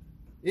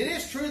 It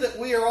is true that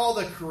we are all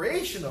the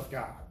creation of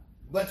God.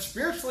 But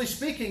spiritually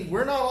speaking,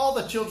 we're not all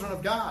the children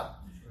of God.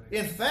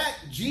 In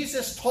fact,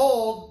 Jesus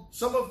told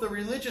some of the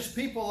religious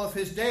people of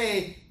his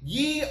day,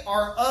 ye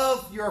are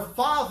of your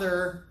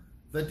father,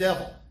 the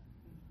devil.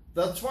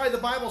 That's why the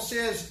Bible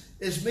says,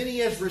 as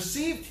many as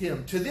received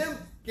him, to them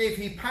gave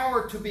he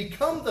power to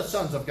become the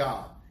sons of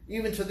God,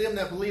 even to them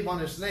that believe on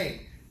his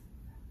name.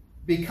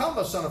 Become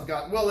a son of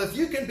God. Well, if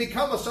you can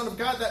become a son of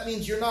God, that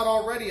means you're not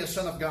already a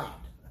son of God.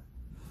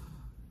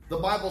 The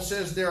Bible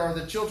says there are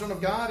the children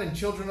of God and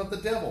children of the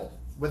devil.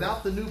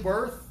 Without the new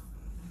birth,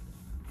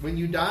 when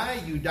you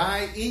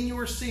die in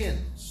your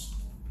sins,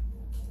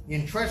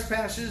 in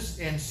trespasses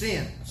and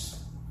sins.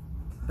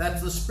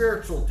 That's the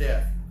spiritual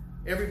death.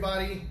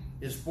 Everybody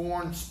is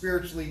born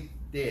spiritually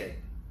dead.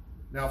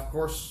 Now, of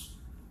course,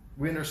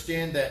 we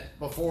understand that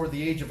before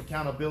the age of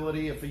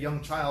accountability, if a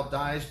young child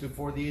dies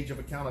before the age of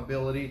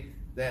accountability,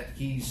 that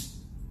his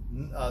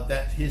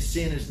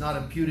sin is not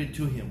imputed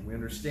to him. We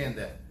understand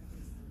that.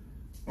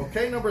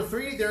 Okay, number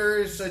 3, there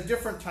is a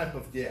different type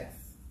of death.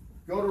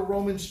 Go to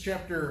Romans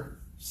chapter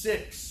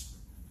 6.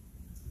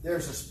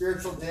 There's a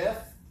spiritual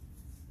death.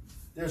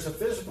 There's a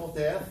physical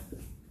death.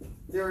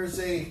 There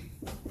is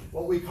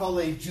what we call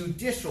a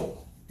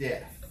judicial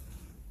death.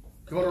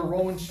 Go to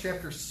Romans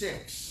chapter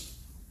 6.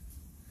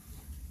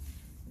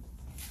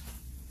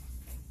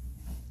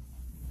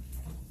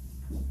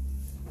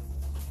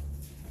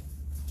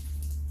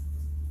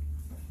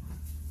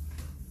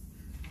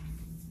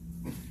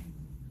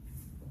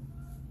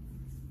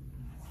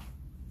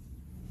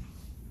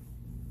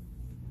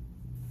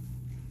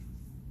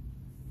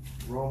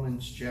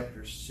 Romans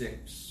chapter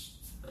 6,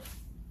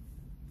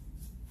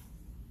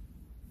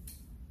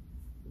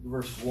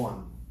 verse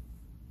 1.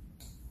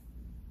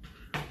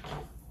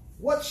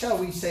 What shall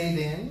we say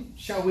then?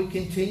 Shall we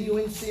continue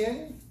in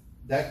sin,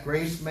 that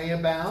grace may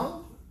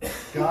abound?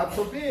 God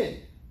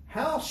forbid.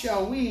 How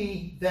shall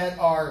we that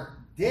are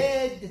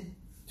dead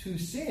to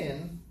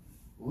sin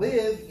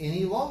live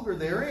any longer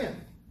therein?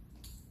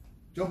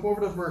 Jump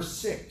over to verse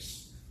 6.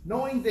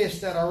 Knowing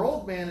this, that our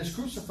old man is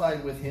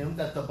crucified with him,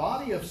 that the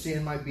body of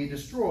sin might be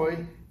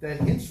destroyed, that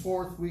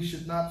henceforth we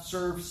should not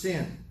serve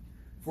sin.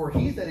 For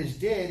he that is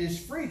dead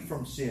is freed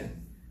from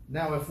sin.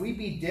 Now if we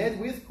be dead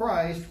with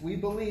Christ, we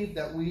believe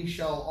that we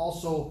shall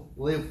also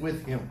live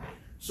with him.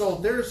 So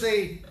there's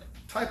a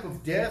type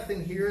of death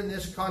in here in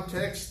this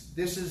context.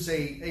 This is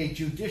a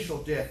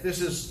judicial death. This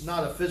is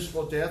not a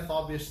physical death,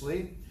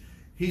 obviously.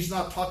 He's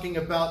not talking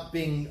about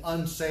being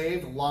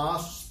unsaved,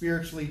 lost,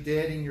 spiritually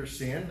dead in your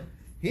sin.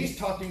 He's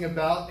talking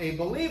about a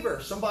believer,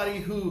 somebody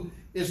who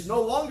is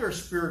no longer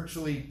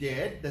spiritually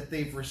dead, that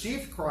they've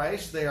received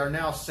Christ, they are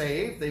now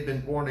saved, they've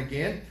been born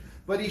again.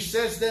 But he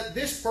says that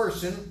this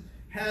person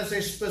has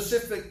a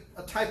specific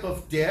type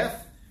of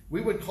death.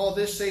 We would call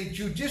this a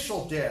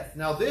judicial death.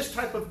 Now, this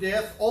type of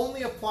death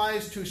only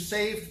applies to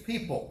saved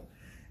people.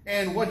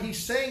 And what he's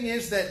saying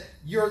is that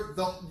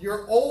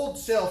your old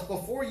self,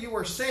 before you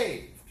were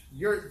saved,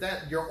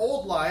 your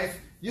old life,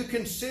 you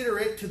consider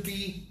it to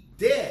be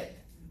dead.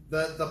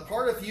 The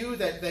part of you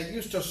that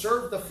used to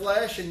serve the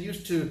flesh and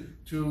used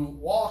to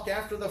walk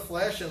after the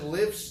flesh and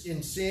live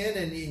in sin,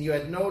 and you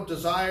had no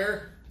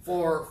desire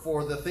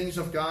for the things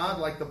of God,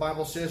 like the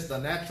Bible says, the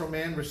natural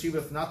man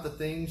receiveth not the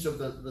things of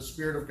the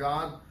Spirit of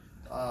God,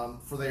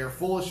 for they are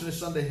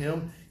foolishness unto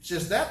him. It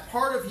says that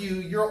part of you,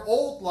 your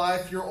old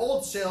life, your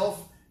old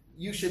self,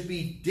 you should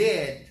be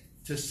dead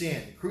to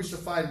sin,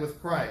 crucified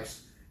with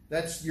Christ.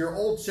 That's your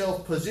old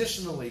self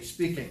positionally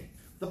speaking.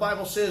 The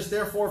Bible says,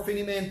 therefore, if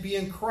any man be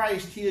in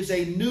Christ, he is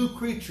a new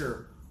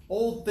creature.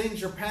 Old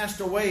things are passed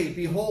away.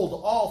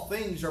 Behold, all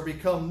things are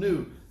become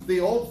new.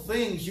 The old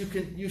things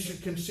you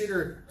should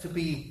consider to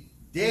be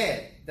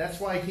dead.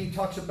 That's why he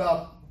talks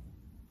about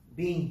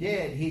being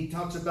dead. He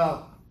talks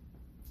about,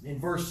 in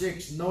verse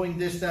 6, knowing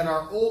this, that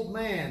our old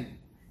man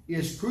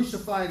is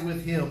crucified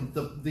with him.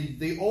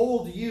 The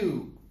old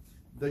you,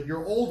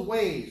 your old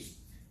ways,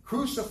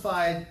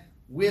 crucified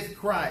with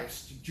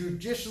Christ,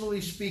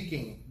 judicially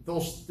speaking,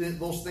 those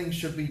things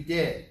should be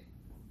dead.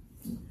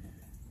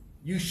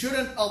 You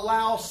shouldn't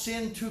allow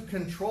sin to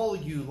control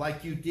you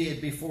like you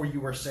did before you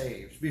were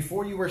saved.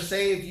 Before you were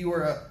saved, you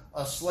were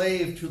a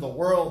slave to the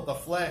world, the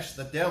flesh,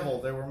 the devil.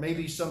 There were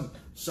maybe some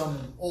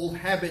old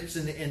habits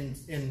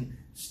and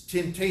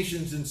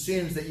temptations and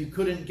sins that you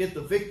couldn't get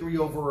the victory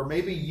over, or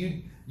maybe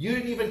you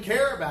didn't even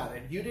care about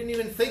it. You didn't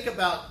even think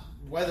about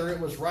whether it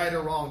was right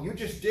or wrong. You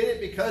just did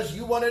it because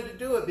you wanted to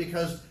do it,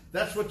 because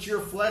that's what your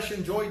flesh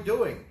enjoyed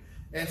doing.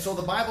 And so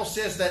the Bible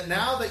says that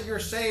now that you're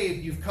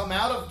saved, you've come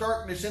out of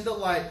darkness into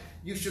light,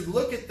 you should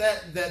look at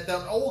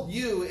that old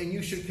you, and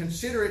you should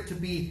consider it to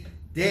be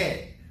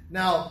dead.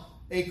 Now,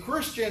 a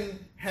Christian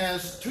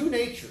has two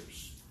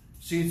natures.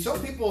 See, some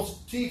people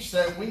teach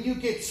that when you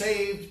get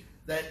saved,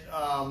 that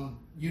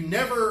you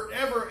never,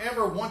 ever,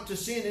 ever want to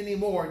sin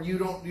anymore, and you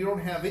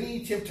don't have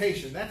any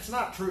temptation. That's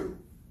not true.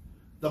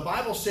 The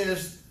Bible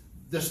says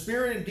the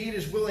spirit indeed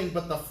is willing,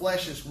 but the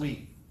flesh is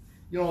weak.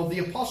 You know, the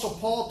Apostle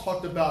Paul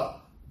talked about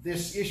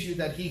this issue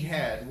that he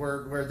had,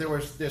 where there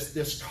was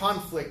this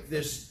conflict,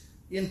 this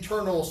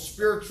internal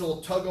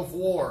spiritual tug of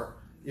war,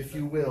 if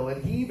you will.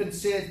 And he even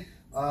said,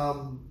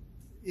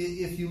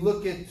 if you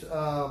look at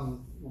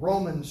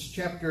Romans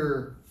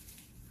chapter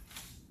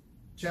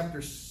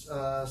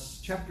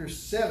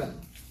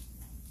 7,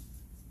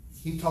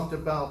 he talked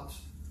about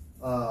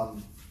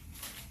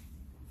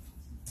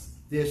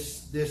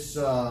this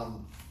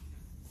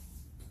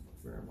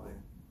where am I?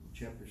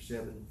 Chapter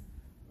 7.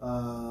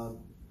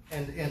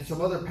 And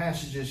some other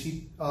passages.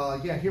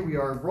 Here we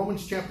are.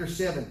 Romans chapter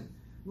 7.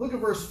 Look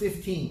at verse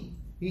 15.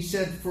 He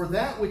said, for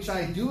that which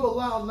I do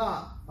allow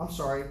not. I'm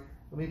sorry.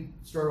 Let me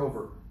start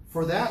over.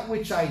 For that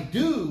which I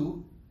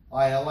do,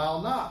 I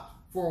allow not.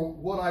 For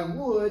what I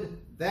would,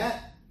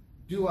 that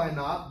do I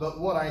not. But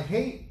what I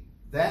hate,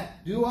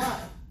 that do I.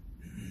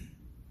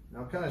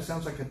 Now, it kind of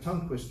sounds like a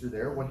tongue twister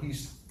there. What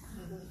he's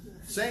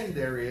saying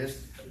there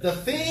is, the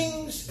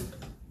things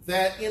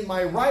that in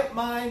my right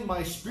mind,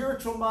 my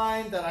spiritual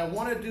mind, that I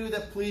want to do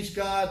that please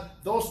God,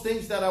 those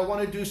things that I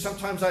want to do,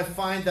 sometimes I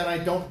find that I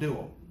don't do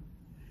them.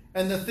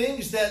 And the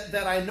things that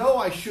I know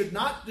I should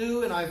not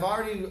do, and I've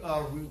already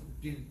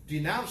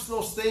denounced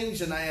those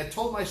things, and I had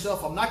told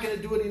myself I'm not going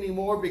to do it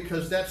anymore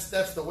because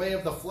that's the way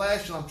of the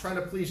flesh, and I'm trying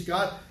to please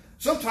God.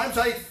 Sometimes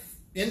I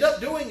end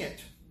up doing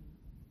it.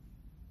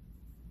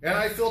 And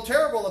I feel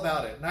terrible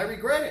about it, and I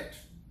regret it.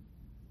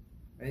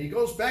 And he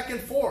goes back and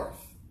forth.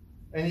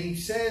 And he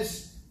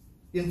says,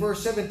 in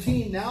verse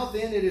 17, now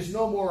then it is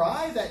no more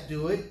I that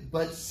do it,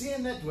 but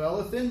sin that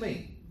dwelleth in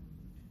me.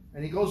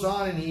 And he goes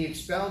on and he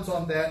expounds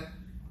on that.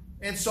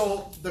 And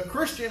so the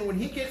Christian, when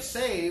he gets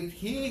saved,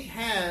 he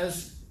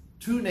has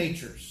two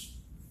natures,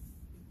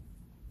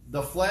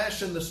 the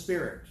flesh and the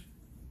spirit.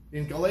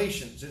 In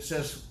Galatians, it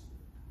says,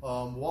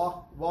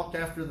 walk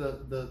after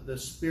the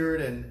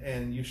spirit,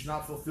 and you should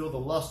not fulfill the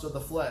lust of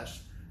the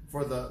flesh.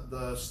 For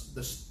the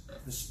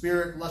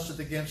spirit lusteth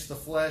against the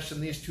flesh,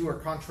 and these two are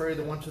contrary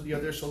the one to the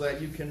other, so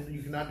that you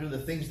cannot do the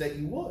things that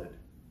you would.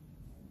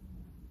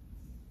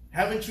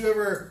 Haven't you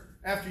ever,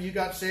 after you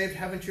got saved,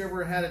 haven't you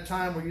ever had a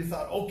time where you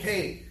thought,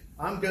 okay,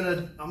 I'm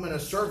gonna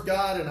serve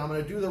God, and I'm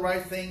gonna do the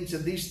right things,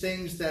 and these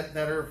things that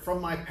are from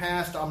my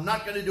past, I'm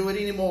not gonna do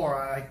it anymore.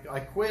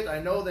 I quit.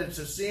 I know that it's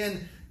a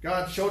sin.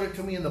 God showed it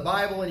to me in the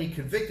Bible, and He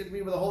convicted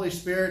me with the Holy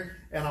Spirit,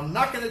 and I'm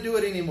not gonna do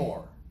it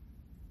anymore.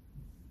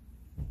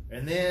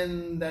 And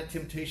then that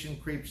temptation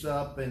creeps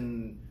up,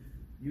 and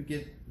you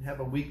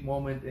have a weak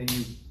moment, and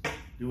you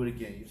do it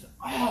again. You say,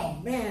 oh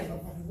man,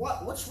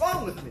 what's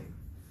wrong with me?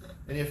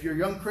 And if you're a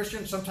young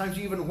Christian, sometimes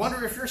you even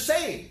wonder if you're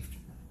saved.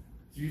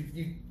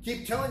 You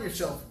keep telling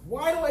yourself,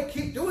 why do I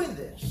keep doing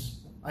this?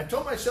 I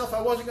told myself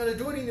I wasn't going to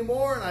do it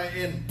anymore,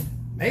 and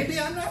maybe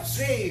I'm not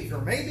saved,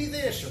 or maybe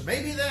this, or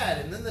maybe that.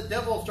 And then the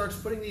devil starts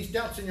putting these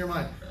doubts in your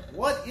mind.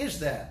 What is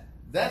that?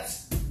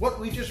 That's what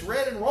we just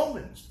read in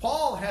Romans.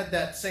 Paul had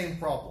that same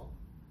problem.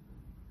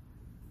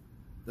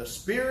 The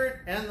spirit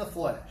and the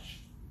flesh.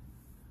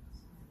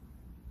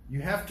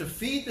 You have to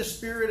feed the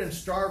spirit and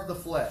starve the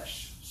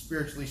flesh,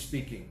 spiritually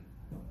speaking,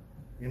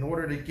 in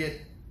order to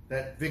get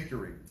that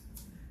victory.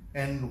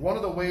 And one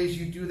of the ways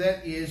you do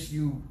that is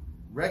you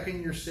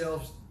reckon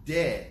yourselves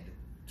dead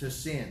to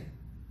sin.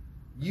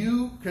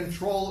 You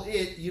control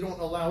it. You don't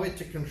allow it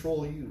to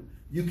control you.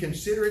 You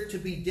consider it to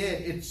be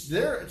dead. It's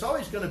there. It's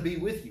always going to be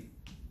with you.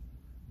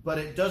 But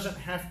it doesn't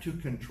have to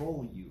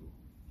control you.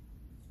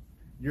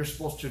 You're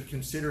supposed to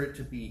consider it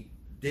to be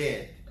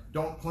dead.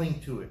 Don't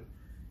cling to it.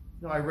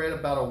 You know, I read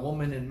about a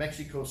woman in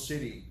Mexico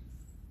City.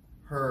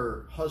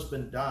 Her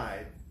husband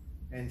died,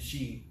 and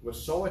she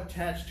was so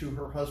attached to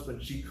her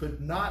husband, she could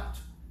not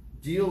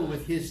deal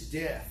with his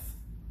death.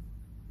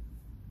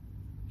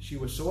 She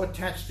was so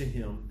attached to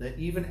him that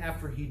even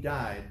after he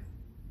died,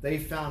 they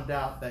found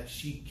out that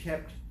she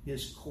kept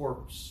his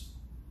corpse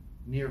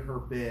near her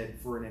bed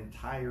for an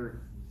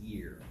entire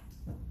year.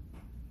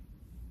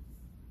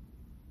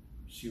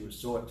 She was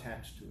so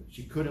attached to it.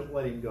 She couldn't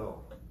let him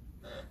go.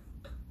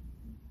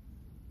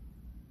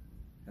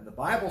 And the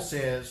Bible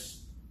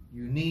says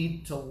You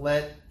need to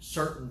let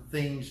certain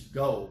things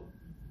go.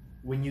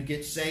 When you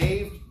get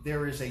saved,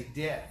 there is a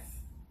death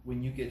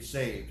when you get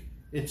saved.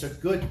 It's a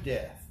good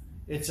death.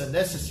 It's a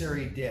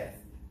necessary death.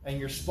 And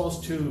you're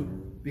supposed to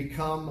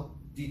become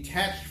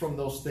detached from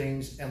those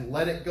things and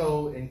let it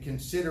go and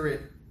consider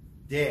it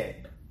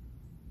dead.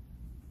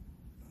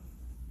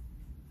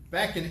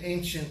 Back in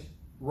ancient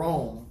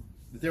Rome,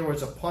 there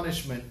was a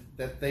punishment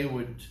that they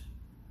would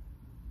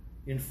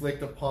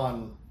inflict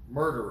upon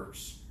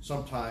murderers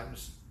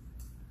sometimes.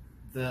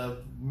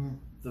 The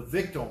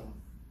victim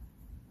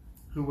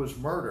who was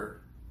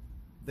murdered,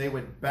 they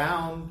would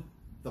bound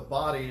the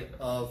body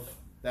of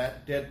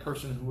that dead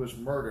person who was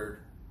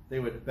murdered. They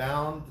would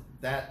bound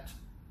that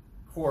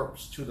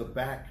corpse to the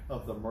back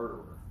of the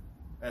murderer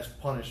as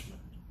punishment.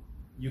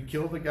 You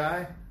kill the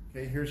guy,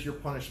 okay, here's your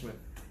punishment.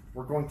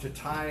 We're going to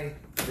tie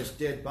this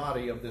dead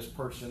body of this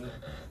person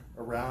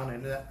around,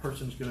 and that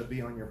person's going to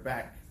be on your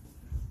back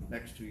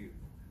next to you.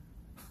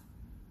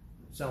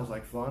 Sounds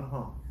like fun,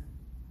 huh?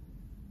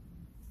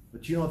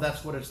 But you know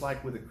that's what it's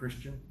like with a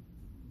Christian?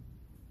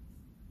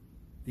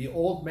 The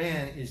old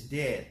man is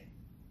dead,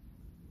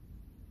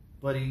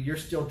 but you're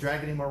still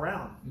dragging him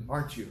around,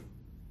 aren't you?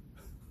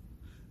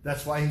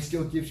 That's why he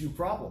still gives you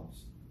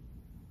problems.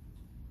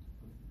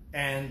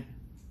 And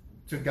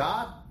to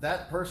God,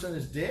 that person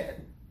is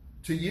dead.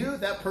 To you,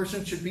 that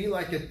person should be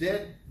like a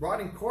dead,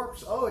 rotting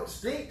corpse. Oh, it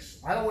stinks.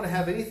 I don't want to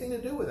have anything to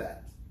do with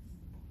that.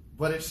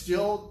 But it's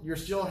still, you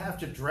still have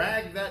to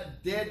drag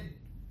that dead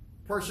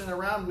person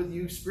around with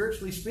you,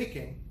 spiritually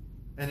speaking,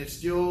 and it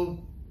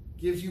still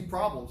gives you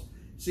problems.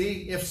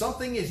 See, if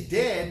something is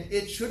dead,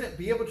 it shouldn't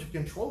be able to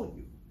control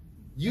you.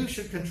 You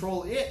should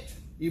control it,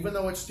 even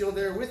though it's still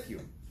there with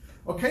you.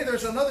 Okay,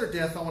 there's another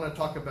death I want to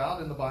talk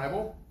about in the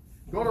Bible.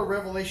 Go to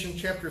Revelation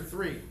chapter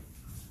 3.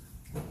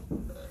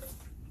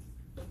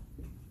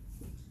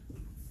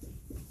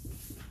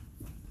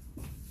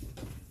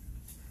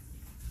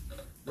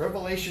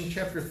 Revelation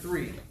chapter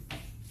 3.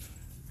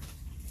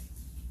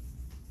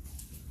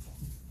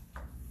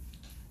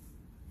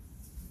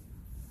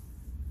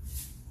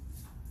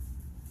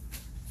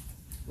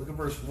 Look at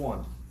verse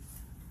 1.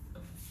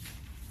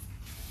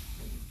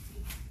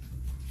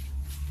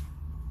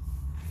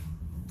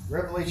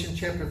 Revelation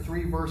chapter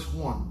 3, verse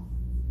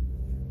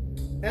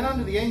 1. And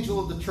unto the angel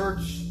of the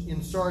church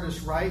in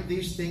Sardis write,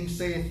 These things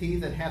saith he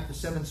that hath the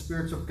 7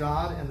 spirits of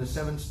God and the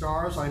 7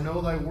 stars. I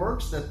know thy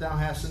works, that thou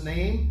hast a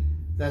name,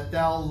 that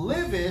thou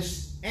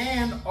livest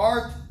and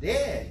art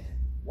dead.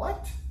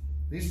 What?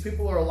 These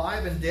people are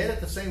alive and dead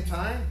at the same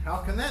time? How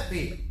can that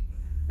be?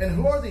 And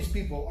who are these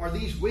people? Are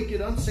these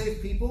wicked,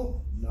 unsaved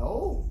people?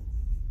 No.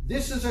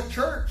 This is a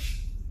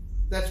church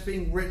that's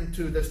being written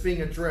to, that's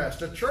being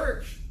addressed. A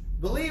church,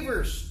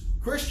 believers,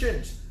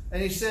 Christians.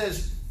 And he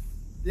says,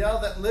 Thou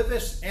that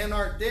livest and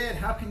art dead,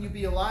 how can you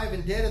be alive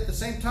and dead at the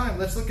same time?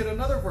 Let's look at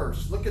another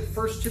verse. Look at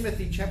 1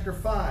 Timothy chapter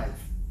 5.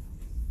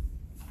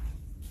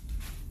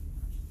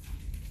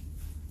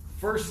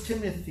 1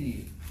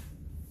 Timothy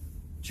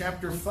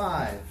chapter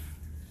 5.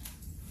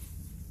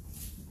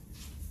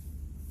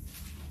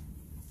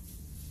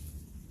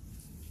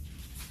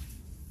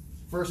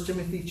 First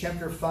Timothy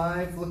chapter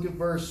 5, look at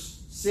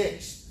verse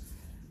 6.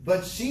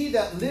 But she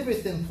that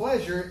liveth in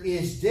pleasure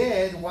is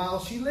dead while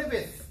she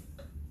liveth.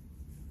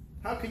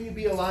 How can you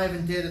be alive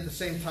and dead at the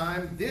same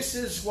time? This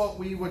is what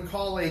we would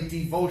call a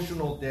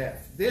devotional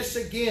death. This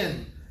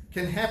again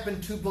can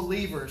happen to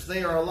believers.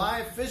 They are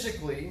alive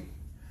physically.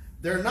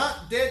 They're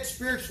not dead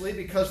spiritually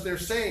because they're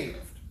saved.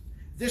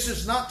 This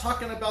is not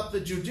talking about the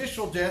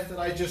judicial death that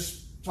I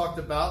just talked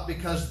about,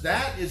 because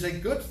that is a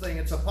good thing.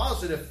 It's a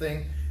positive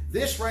thing.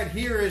 This right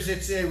here is,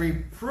 it's a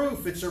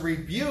reproof, it's a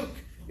rebuke,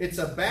 it's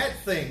a bad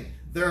thing.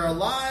 They're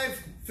alive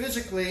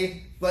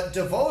physically, but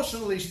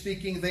devotionally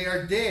speaking, they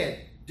are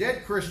dead.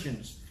 Dead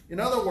Christians. In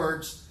other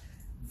words,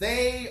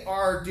 they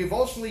are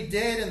devotionally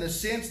dead in the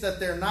sense that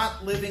they're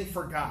not living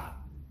for God.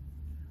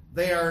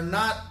 They are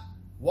not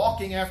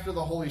walking after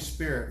the Holy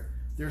Spirit.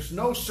 There's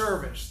no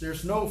service.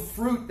 There's no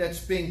fruit that's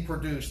being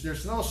produced.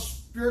 There's no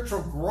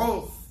spiritual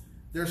growth.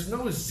 There's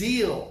no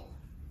zeal.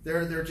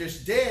 They're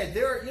just dead.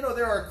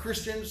 There are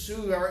Christians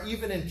who are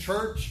even in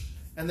church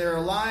and they're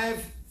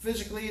alive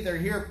physically. They're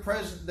here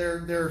present.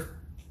 They're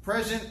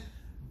present,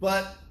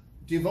 but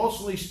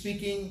devotionally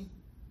speaking,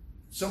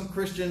 some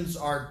Christians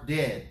are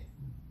dead,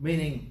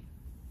 meaning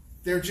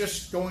they're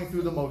just going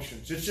through the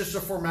motions. It's just a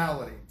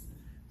formality.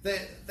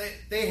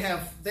 They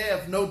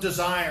have no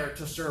desire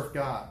to serve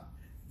God.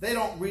 They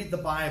don't read the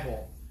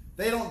Bible.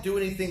 They don't do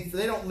anything.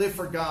 They don't live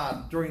for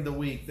God during the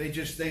week. They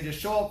just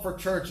show up for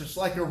church. It's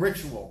like a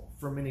ritual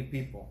for many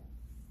people.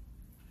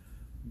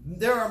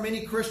 There are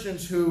many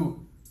Christians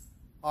who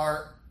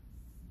are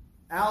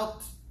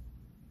out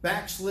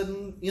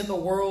backslidden in the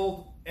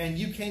world, and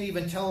you can't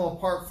even tell them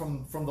apart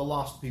from the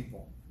lost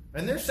people.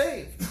 And they're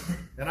saved.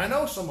 And I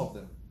know some of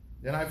them.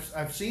 And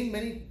I've seen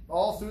many,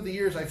 all through the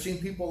years, I've seen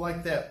people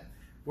like that,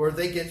 where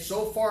they get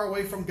so far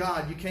away from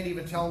God, you can't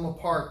even tell them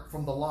apart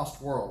from the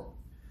lost world.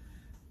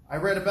 I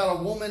read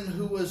about a woman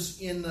who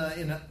was in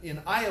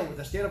Iowa,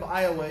 the state of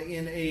Iowa,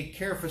 in a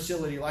care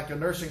facility, like a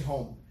nursing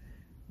home,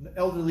 an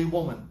elderly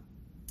woman.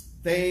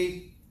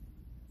 They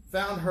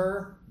found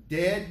her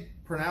dead,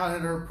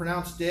 had her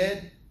pronounced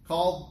dead,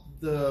 called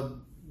the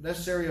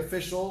necessary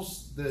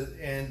officials,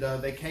 and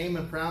they came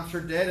and pronounced her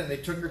dead, and they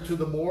took her to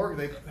the morgue.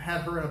 They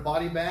had her in a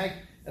body bag,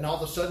 and all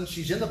of a sudden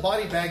she's in the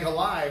body bag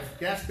alive,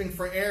 gasping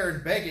for air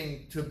and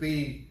begging to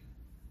be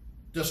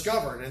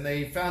discovered. And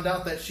they found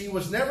out that she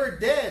was never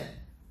dead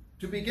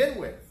to begin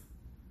with.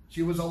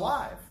 She was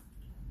alive.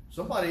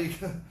 Somebody,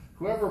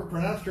 whoever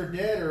pronounced her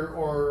dead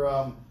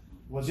or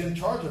was in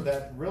charge of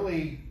that,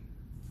 really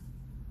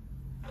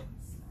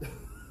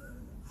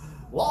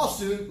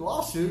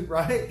lawsuit,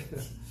 right?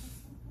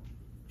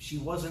 She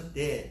wasn't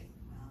dead.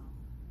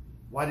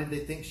 Why did they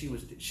think she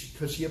was dead?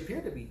 Because she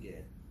appeared to be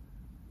dead.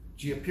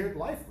 She appeared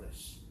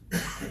lifeless.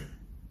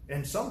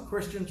 And some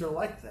Christians are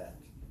like that.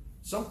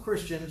 Some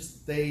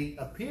Christians, they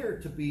appear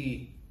to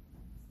be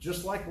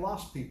just like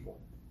lost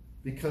people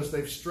because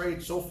they've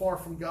strayed so far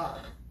from God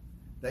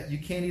that you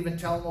can't even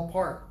tell them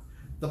apart.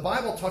 The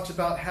Bible talks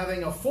about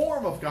having a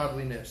form of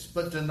godliness,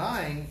 but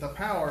denying the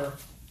power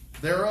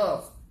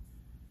thereof.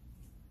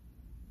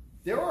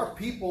 There are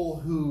people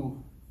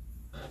who,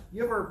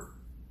 you ever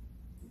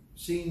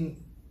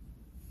seen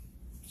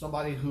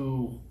somebody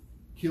who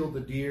killed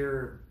a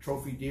deer,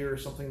 trophy deer or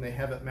something? They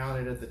have it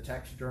mounted at the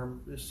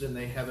taxidermist and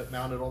they have it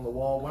mounted on the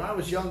wall. When I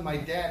was young, my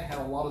dad had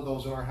a lot of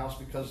those in our house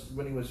because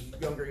when he was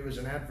younger, he was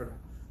an avid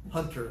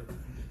hunter.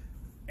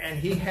 And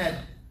he had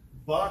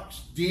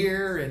bucks,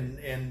 deer,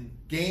 and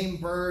game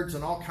birds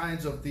and all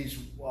kinds of these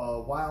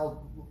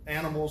wild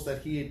animals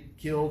that he had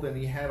killed, and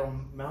he had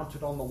them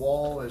mounted on the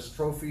wall as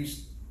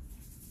trophies.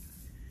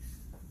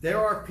 There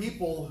are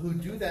people who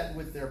do that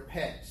with their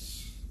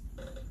pets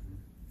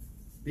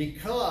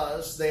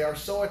because they are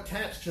so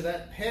attached to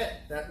that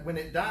pet that when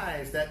it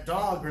dies, that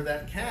dog or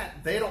that cat,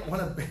 they don't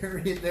want to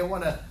bury it. They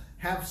want to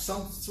have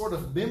some sort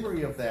of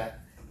memory of that.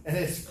 And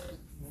it's,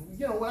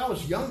 you know, when I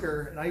was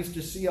younger and I used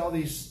to see all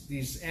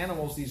these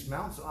animals, these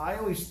mounts, I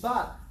always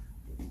thought,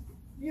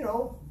 you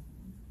know,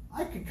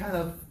 I could kind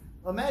of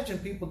imagine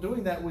people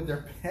doing that with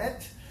their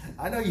pet.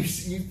 I know you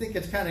think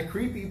it's kind of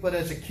creepy, but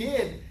as a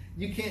kid,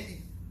 you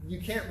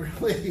can't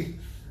really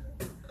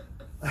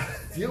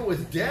deal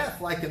with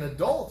death like an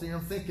adult. And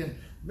I'm thinking,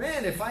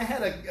 man, if I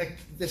had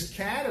this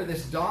cat or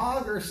this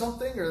dog or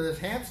something or this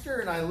hamster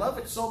and I love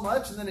it so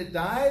much and then it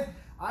died,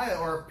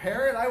 or a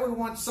parrot, I would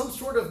want some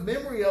sort of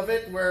memory of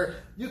it where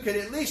you could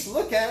at least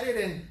look at it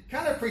and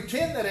kind of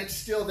pretend that it's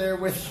still there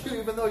with you,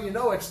 even though you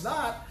know it's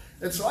not.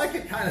 And so I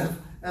could kind of,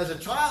 as a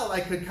child, I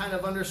could kind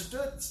of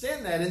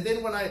understand that. And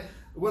then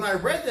when I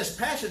read this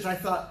passage, I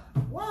thought,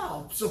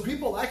 wow, so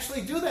people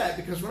actually do that.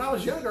 Because when I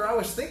was younger, I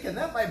was thinking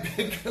that might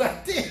be a good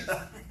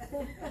idea.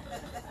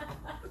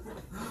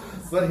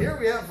 But here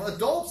we have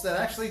adults that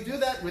actually do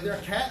that with their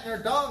cat and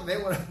their dog. They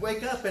want to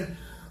wake up and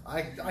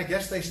I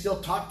guess they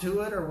still talk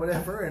to it or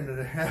whatever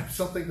and have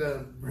something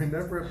to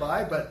remember it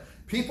by. But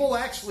people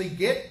actually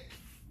get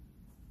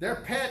their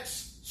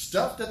pets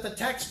stuffed at the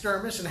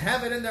taxidermist and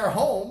have it in their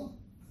home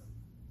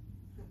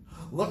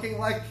looking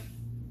like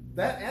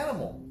that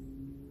animal.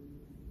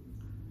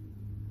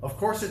 Of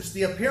course, it's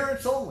the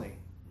appearance only.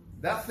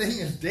 That thing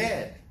is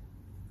dead.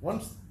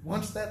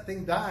 Once that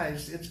thing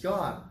dies, it's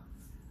gone.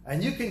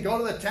 And you can go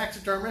to the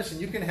taxidermist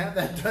and you can have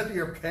that done to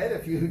your pet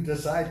if you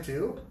decide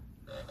to.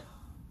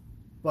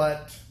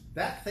 But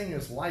that thing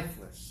is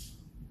lifeless.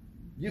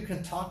 You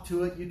can talk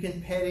to it, you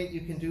can pet it,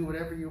 you can do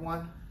whatever you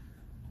want.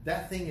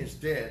 That thing is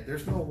dead.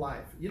 There's no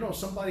life. You know,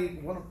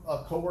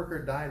 a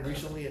coworker died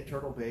recently at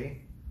Turtle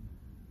Bay.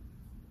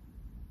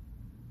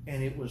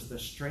 And it was the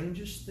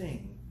strangest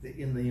thing that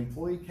in the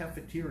employee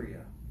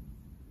cafeteria,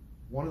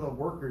 one of the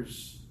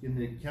workers in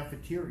the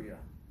cafeteria,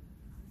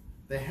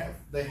 they had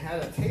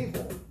a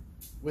table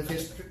with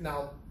his,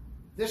 now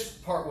this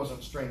part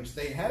wasn't strange.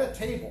 They had a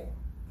table,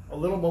 a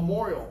little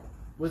memorial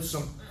with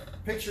some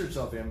pictures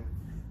of him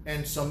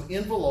and some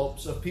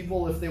envelopes of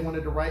people if they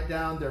wanted to write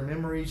down their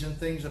memories and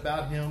things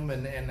about him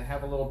and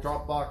have a little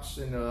drop box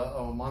and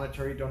a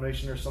monetary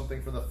donation or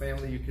something for the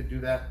family. You could do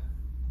that.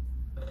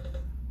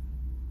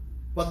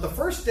 But the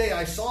first day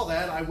I saw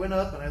that, I went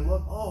up and I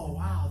looked, oh,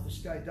 wow, this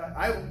guy died.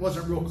 I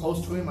wasn't real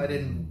close to him. I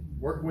didn't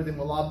work with him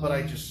a lot, but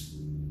I just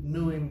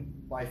knew him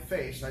by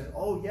face.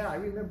 Oh, yeah, I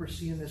remember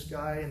seeing this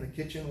guy in the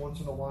kitchen once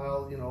in a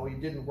while. You know, he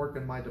didn't work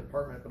in my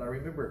department, but I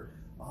remember,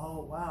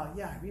 oh, wow,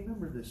 yeah, I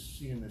remember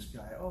seeing this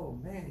guy. Oh,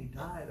 man, he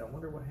died. I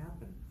wonder what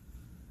happened.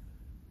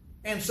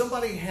 And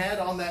somebody had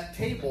on that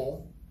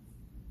table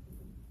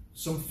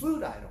some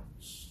food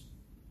items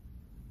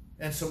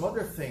and some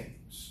other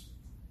things.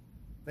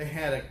 They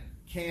had a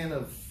can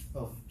of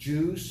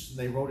juice.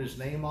 They wrote his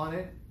name on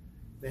it.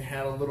 They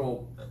had a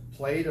little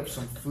plate of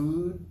some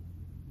food.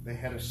 They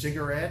had a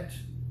cigarette.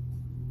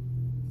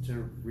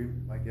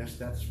 I guess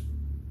that's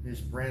his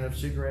brand of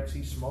cigarettes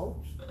he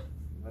smoked.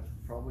 That's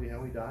probably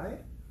how he died.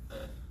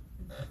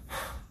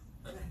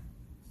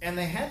 And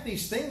they had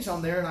these things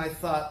on there, and I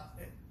thought,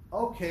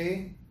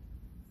 okay,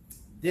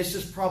 this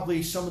is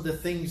probably some of the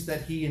things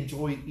that he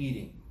enjoyed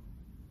eating.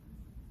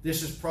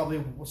 This is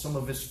probably some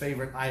of his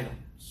favorite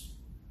items.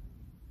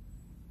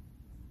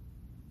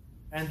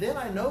 And then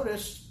I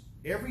noticed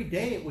every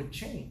day it would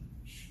change.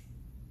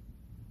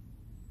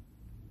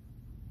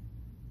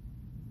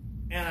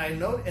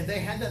 And they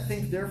had that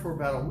thing there for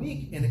about a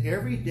week, and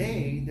every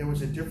day there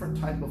was a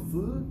different type of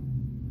food,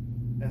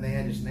 and they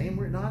had his name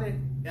written on it.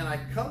 And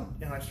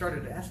I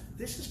started to ask,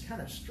 this is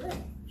kind of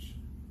strange.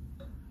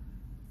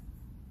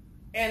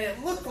 And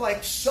it looked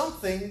like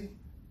something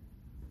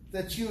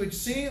that you would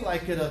see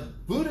like at a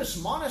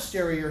Buddhist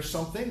monastery or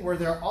something, where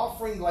they're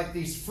offering like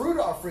these fruit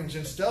offerings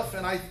and stuff.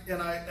 And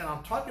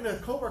I'm talking to a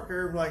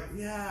coworker, like,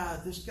 yeah,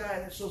 this guy,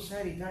 that's so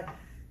sad he died.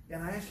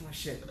 And I asked him, I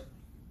said,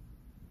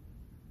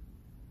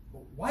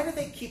 why do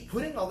they keep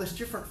putting all this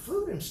different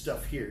food and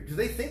stuff here? Do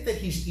they think that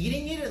he's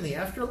eating it in the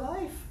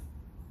afterlife?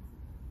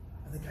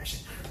 And the guy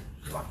said,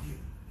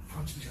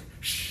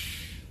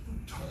 shh,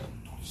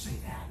 don't say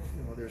that.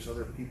 You know, there's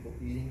other people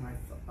eating.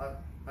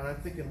 And I'm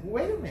thinking,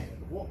 wait a minute,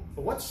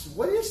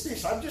 what is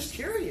this? I'm just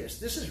curious.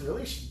 This is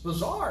really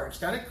bizarre. It's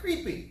kind of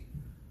creepy.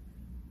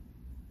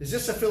 Is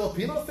this a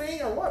Filipino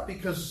thing or what?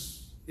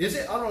 Because is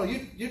it? I don't know.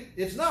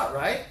 It's not,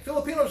 right?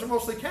 Filipinos are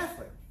mostly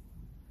Catholic.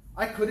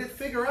 I couldn't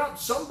figure out.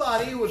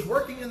 Somebody who was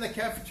working in the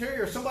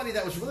cafeteria or somebody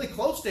that was really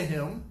close to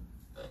him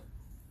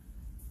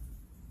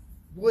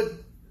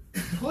would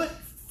put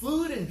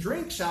food and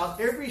drinks out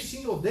every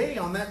single day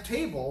on that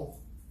table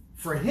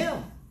for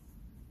him.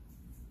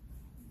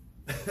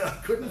 I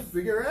couldn't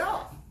figure it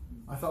out.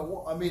 I thought,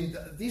 well, I mean,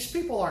 these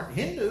people aren't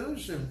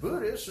Hindus and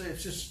Buddhists.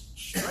 It's just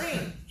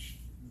strange.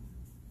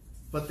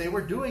 But they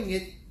were doing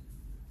it,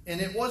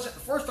 and it wasn't.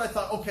 First, I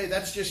thought, okay,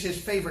 that's just his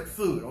favorite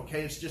food.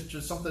 Okay, it's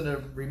just something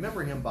to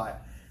remember him by.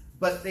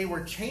 But they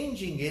were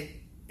changing it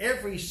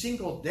every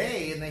single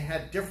day, and they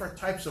had different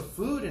types of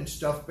food and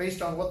stuff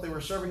based on what they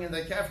were serving in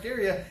the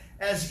cafeteria,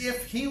 as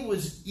if he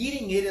was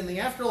eating it in the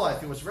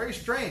afterlife. It was very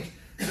strange.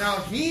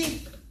 Now,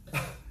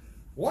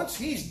 once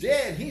he's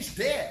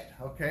dead,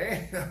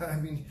 okay? I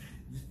mean,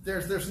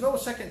 there's no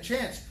second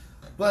chance.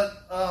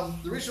 But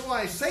the reason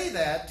why I say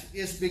that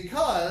is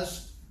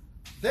because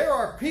there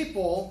are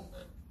people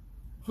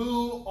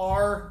who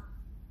are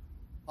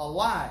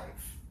alive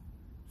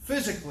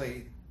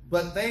physically,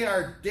 but they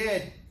are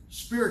dead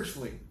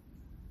spiritually.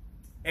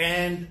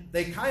 And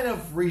they kind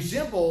of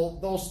resemble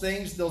those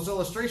things, those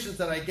illustrations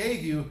that I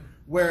gave you,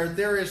 where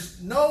there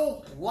is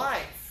no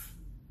life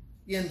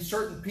in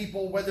certain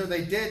people, whether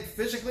they dead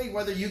physically,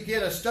 whether you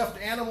get a stuffed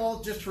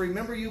animal just to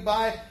remember you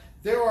by.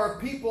 There are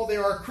people,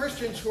 there are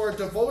Christians who are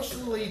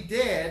devotionally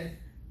dead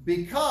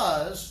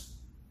because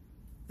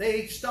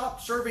they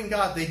stop serving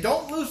God. They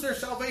don't lose their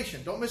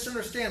salvation. Don't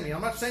misunderstand me.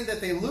 I'm not saying that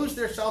they lose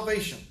their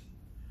salvation.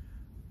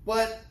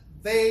 But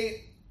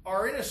they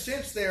are, in a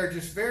sense, they are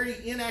just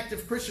very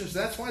inactive Christians.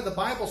 That's why the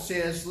Bible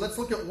says, let's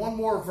look at one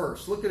more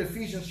verse. Look at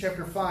Ephesians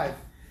chapter 5.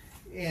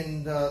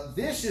 And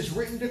this is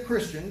written to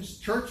Christians,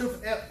 church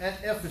at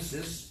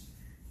Ephesus.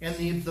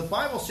 And the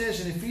Bible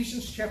says in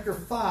Ephesians chapter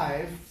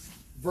 5,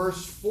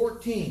 verse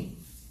 14.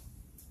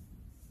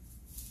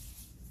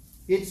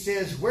 It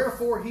says,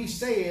 wherefore he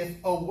saith,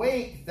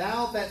 awake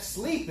thou that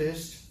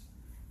sleepest,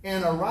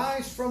 and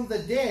arise from the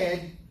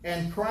dead,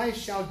 and Christ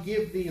shall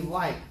give thee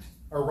light.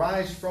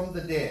 Arise from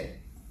the dead.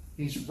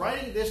 He's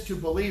writing this to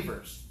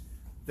believers.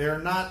 They're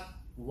not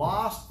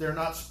lost. They're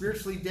not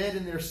spiritually dead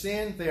in their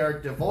sin. They are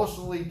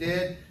devotionally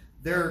dead.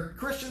 They're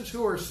Christians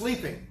who are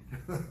sleeping.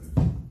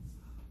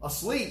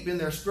 Asleep in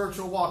their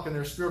spiritual walk and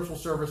their spiritual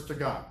service to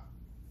God.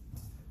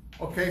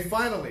 Okay,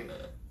 finally,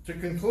 to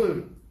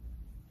conclude,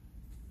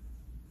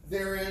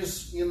 there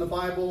is in the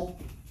Bible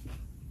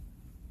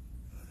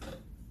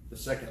the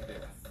second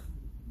death.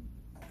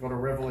 Go to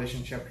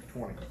Revelation chapter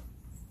 20.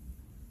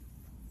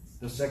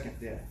 The second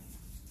death.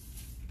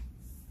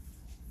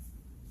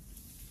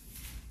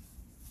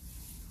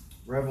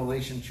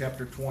 Revelation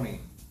chapter 20,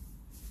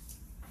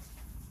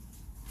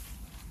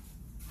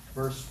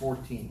 verse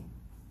 14.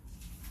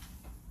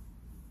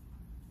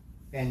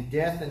 And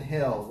death and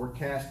hell were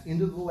cast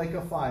into the lake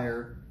of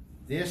fire.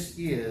 This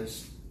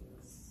is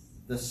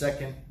the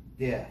second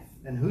death.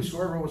 And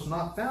whosoever was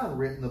not found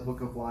written in the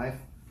book of life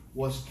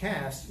was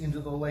cast into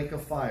the lake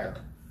of fire.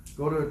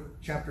 Go to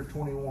chapter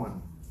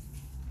 21.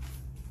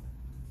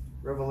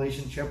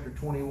 Revelation chapter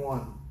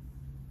 21.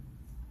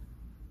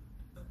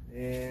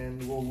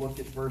 And we'll look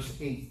at verse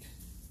 8.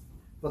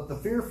 But the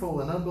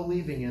fearful and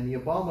unbelieving and the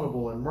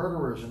abominable and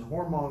murderers and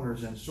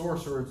whoremongers and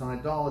sorcerers and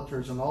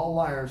idolaters and all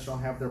liars shall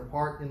have their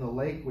part in the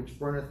lake which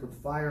burneth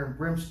with fire and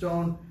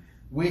brimstone,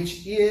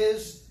 which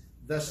is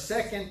the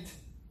second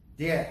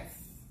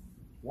death.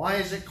 Why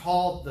is it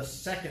called the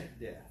second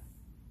death?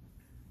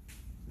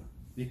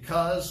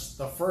 Because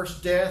the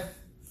first death,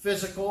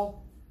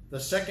 physical. The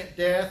second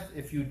death,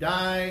 if you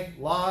die,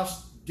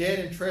 lost, dead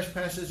in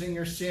trespasses in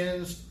your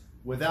sins,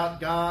 without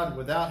God,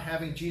 without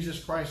having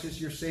Jesus Christ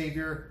as your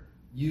Savior,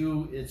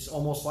 it's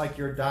almost like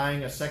you're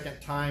dying a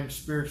second time,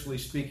 spiritually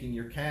speaking.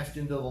 You're cast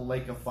into the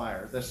lake of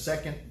fire. The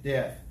second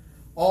death.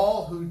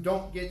 All who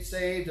don't get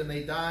saved and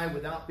they die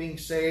without being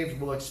saved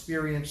will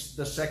experience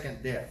the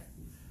second death.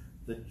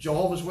 The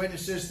Jehovah's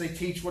Witnesses, they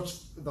teach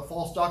what's the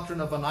false doctrine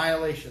of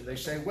annihilation. They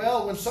say,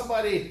 well, when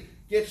somebody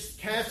gets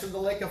cast in the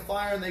lake of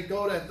fire and they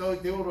go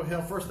to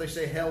hell, first they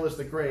say hell is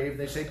the grave.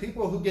 They say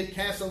people who get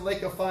cast in the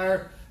lake of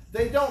fire,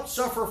 they don't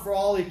suffer for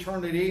all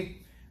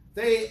eternity.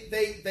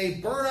 They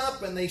burn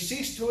up and they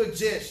cease to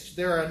exist.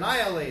 They're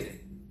annihilated.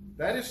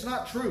 That is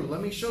not true.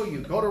 Let me show you.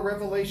 Go to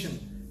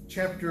Revelation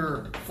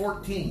chapter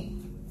 14.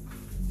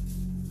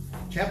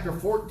 Chapter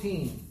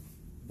 14,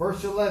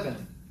 verse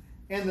 11.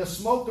 And the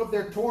smoke of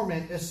their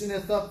torment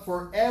ascendeth up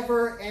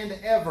forever and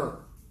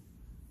ever.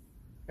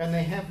 And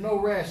they have no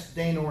rest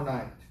day nor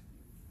night.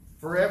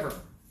 Forever.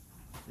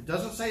 It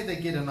doesn't say they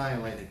get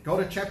annihilated. Go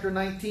to chapter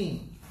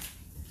 19.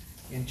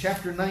 In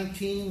chapter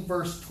 19,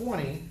 verse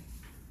 20,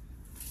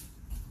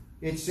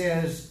 it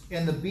says,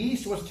 And the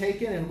beast was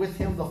taken, and with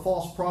him the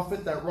false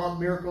prophet that wrought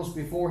miracles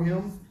before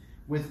him,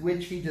 with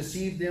which he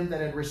deceived them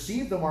that had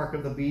received the mark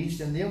of the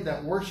beast, and them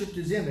that worshipped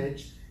his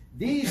image.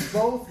 These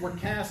both were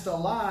cast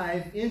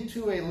alive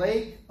into a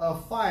lake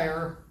of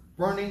fire,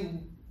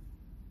 burning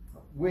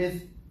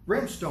with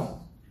brimstone.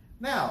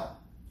 Now,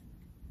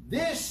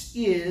 this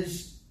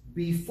is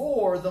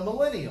before the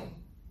millennium,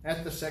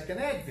 at the second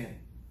advent.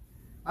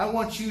 I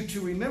want you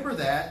to remember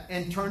that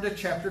and turn to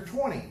chapter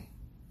 20.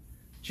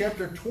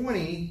 Chapter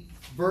 20,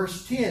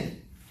 verse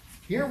 10.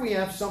 Here we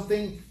have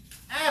something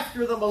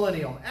after the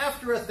millennium,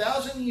 after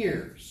 1,000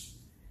 years.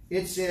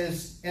 It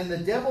says, And the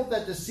devil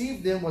that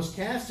deceived them was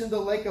cast into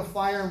the lake of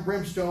fire and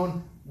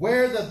brimstone,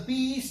 where the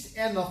beast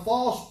and the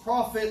false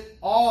prophet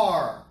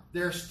are.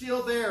 They're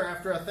still there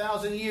after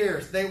 1,000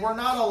 years. They were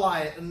not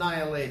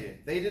annihilated.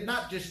 They did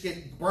not just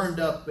get burned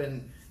up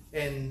and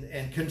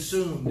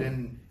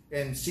consumed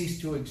and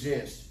cease to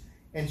exist.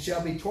 And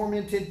shall be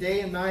tormented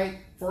day and night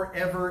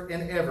forever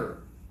and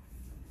ever.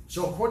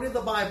 So according to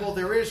the Bible,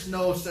 there is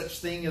no such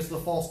thing as the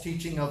false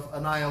teaching of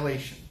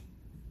annihilation,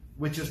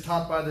 which is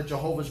taught by the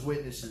Jehovah's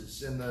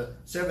Witnesses and the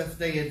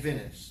Seventh-day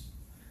Adventists.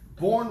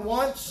 Born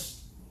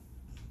once,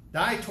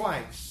 die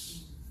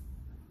twice.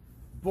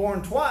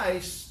 Born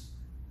twice,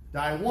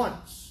 die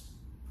once.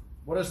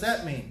 What does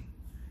that mean?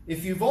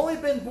 If you've only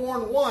been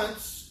born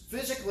once,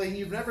 physically, and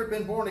you've never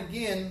been born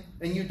again,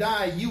 and you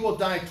die, you will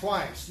die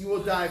twice. You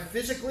will die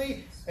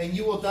physically, and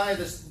you will die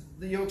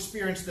you'll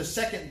experience the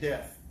second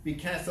death, be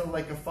cast in the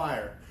lake of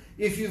fire.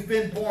 If you've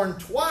been born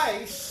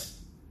twice,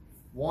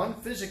 one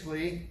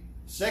physically,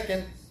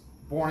 second,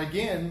 born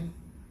again,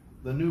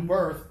 the new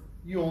birth,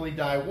 you only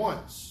die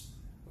once,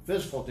 a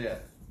physical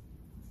death,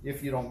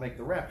 if you don't make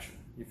the rapture,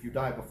 if you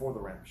die before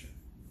the rapture.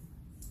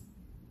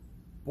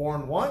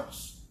 Born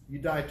once, you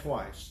die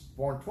twice.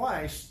 Born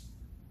twice,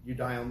 you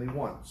die only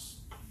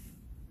once.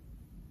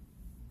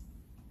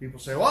 People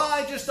say, well,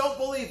 I just don't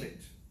believe it.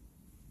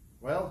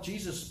 Well,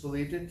 Jesus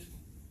believed it.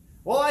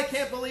 Well, I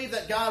can't believe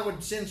that God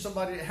would send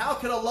somebody. How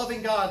could a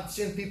loving God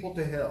send people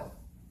to hell?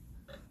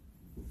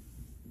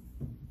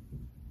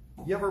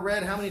 You ever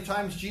read how many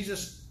times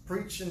Jesus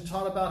preached and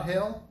taught about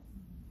hell?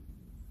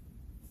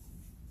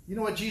 You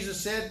know what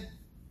Jesus said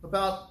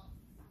about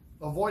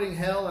avoiding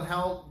hell and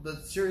how the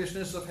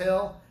seriousness of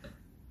hell?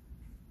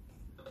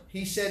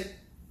 He said,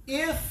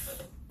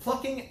 if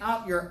plucking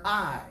out your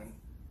eye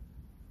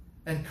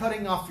and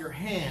cutting off your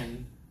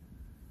hand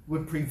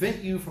would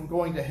prevent you from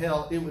going to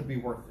hell, it would be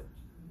worth it.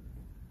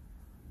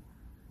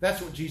 That's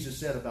what Jesus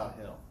said about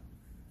hell.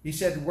 He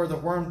said, where the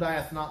worm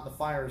dieth not, and the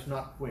fire is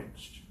not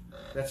quenched.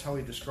 That's how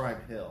he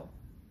described hell.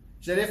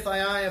 He said, if thy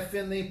eye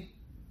offend thee,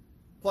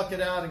 pluck it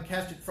out and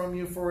cast it from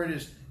you, for it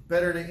is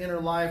better to enter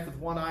life with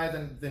one eye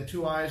than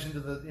two eyes into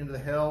the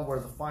hell where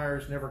the fire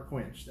is never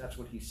quenched. That's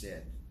what he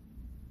said.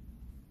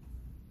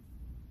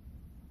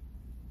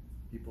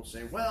 People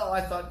say, well, I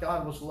thought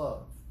God was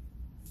love.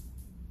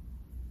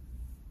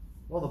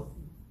 Well,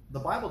 the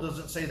Bible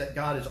doesn't say that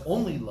God is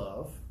only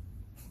love.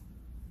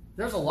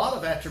 There's a lot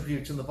of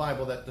attributes in the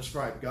Bible that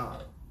describe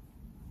God.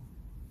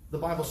 The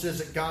Bible says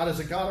that God is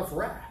a God of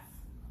wrath.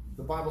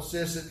 The Bible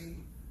says that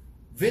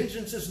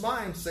vengeance is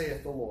mine,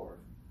 saith the Lord.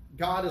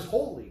 God is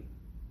holy.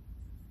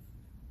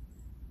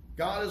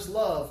 God is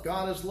love.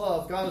 God is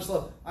love. God is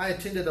love. I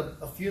attended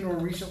a funeral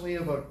recently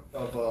of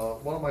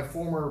one of my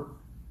former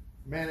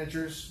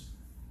managers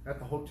at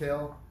the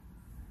hotel.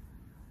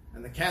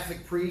 And the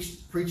Catholic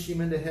priest preached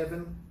him into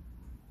heaven.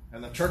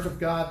 And the Church of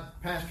God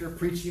pastor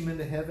preached him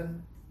into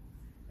heaven.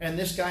 And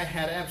this guy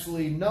had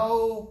absolutely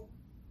no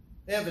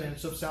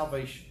evidence of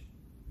salvation.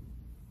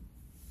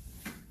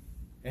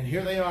 And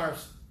here they are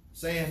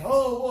saying,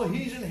 oh, well,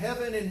 he's in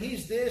heaven and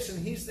he's this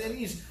and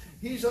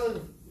he's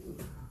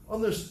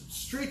on the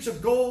streets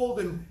of gold.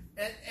 And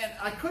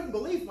I couldn't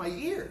believe my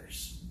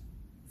ears.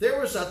 There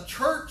was a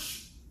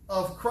Church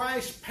of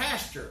Christ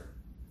pastor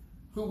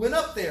who went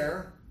up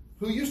there,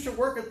 who used to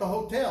work at the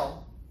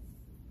hotel,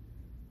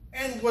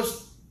 and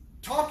was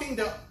talking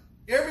to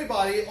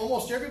everybody.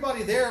 Almost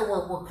everybody there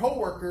were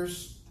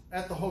co-workers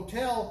at the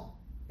hotel,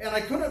 and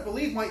I couldn't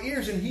believe my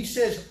ears. And he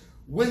says,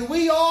 when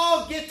we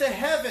all get to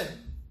heaven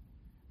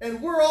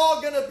And we're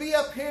all going to be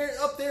up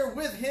there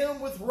with him,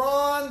 with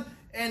Ron.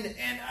 And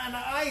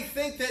I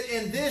think that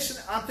in this, and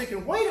I'm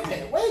thinking, wait a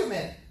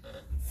minute.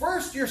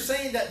 First, you're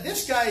saying that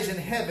this guy's in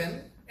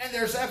heaven, and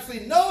there's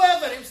absolutely no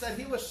evidence that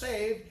he was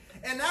saved.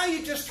 And now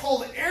you just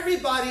told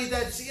everybody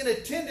that's in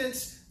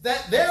attendance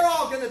that they're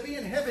all going to be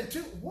in heaven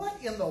too. What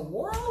in the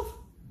world?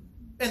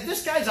 And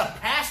this guy's a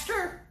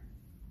pastor?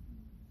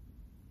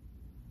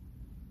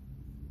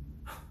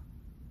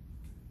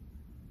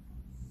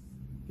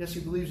 Guess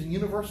he believes in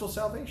universal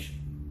salvation.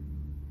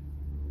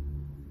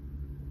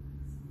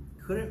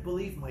 Couldn't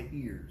believe my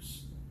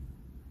ears.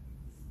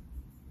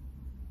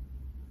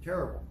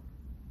 Terrible.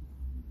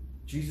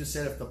 Jesus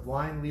said, if the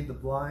blind lead the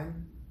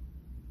blind,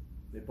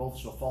 they both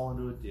shall fall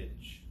into a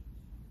ditch.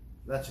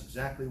 That's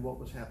exactly what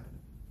was happening.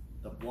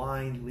 The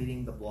blind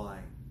leading the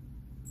blind.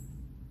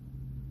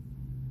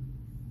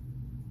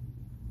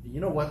 You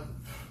know what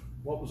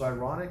was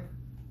ironic?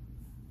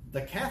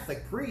 The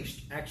Catholic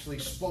priest actually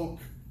spoke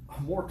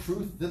more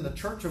truth than the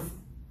Church of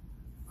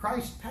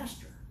Christ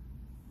pastor.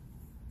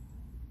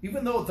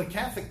 Even though the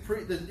Catholic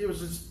priest, it was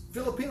this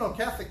Filipino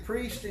Catholic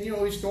priest, and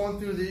he's going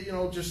through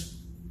the just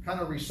kind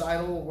of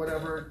recital or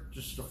whatever,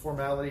 just a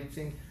formality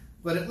thing.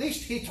 But at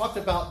least he talked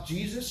about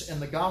Jesus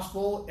and the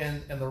gospel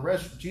and the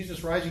rest,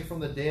 Jesus rising from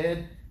the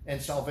dead and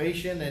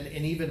salvation,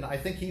 and even I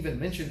think he even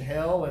mentioned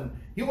hell, and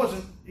he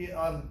wasn't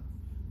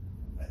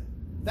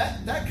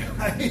that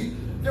guy.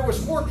 There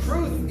was more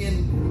truth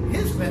in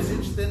his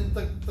message than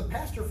the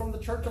pastor from the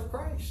Church of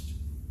Christ,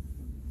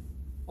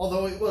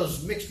 although it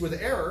was mixed with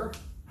error.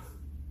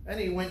 And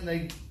he went and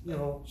they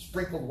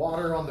sprinkled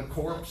water on the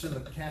corpse and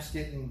the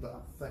casket, and I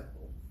think,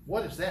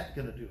 what is that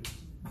going to do?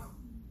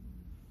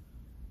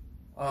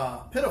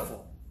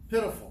 Pitiful.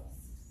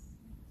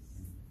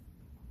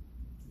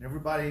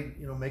 Everybody,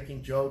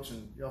 making jokes,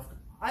 and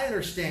I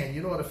understand.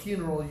 At a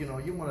funeral,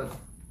 you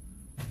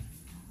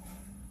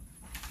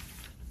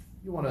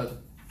want to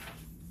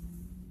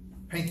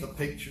paint the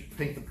picture,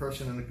 paint the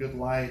person in a good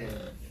light,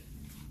 and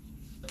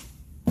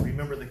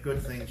remember the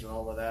good things and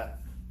all of that.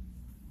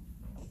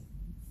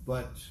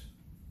 But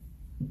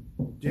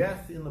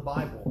death in the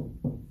Bible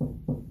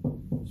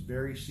is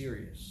very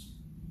serious,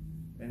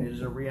 and it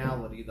is a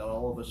reality that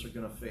all of us are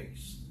going to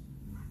face.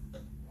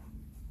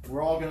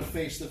 We're all going to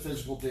face the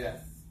physical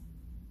death,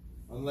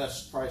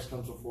 unless Christ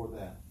comes before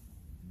that.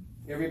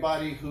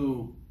 Everybody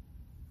who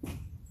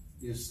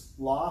is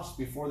lost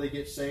before they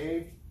get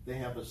saved, they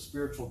have a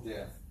spiritual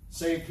death.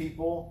 Saved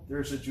people,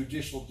 there's a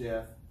judicial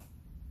death.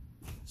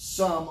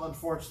 Some,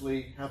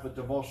 unfortunately, have a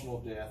devotional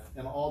death,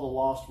 and all the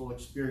lost will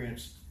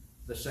experience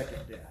the second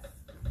death.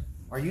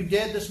 Are you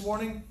dead this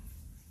morning?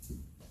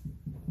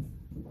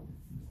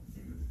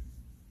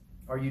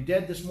 Are you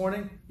dead this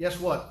morning? Guess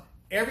what?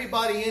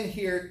 Everybody in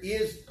here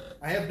is,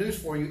 I have news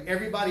for you,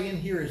 everybody in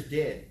here is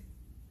dead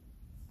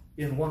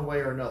in one way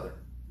or another.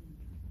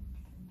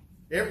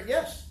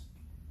 Yes.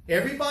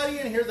 Everybody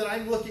in here that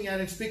I'm looking at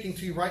and speaking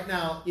to you right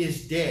now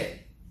is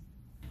dead.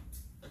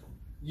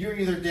 You're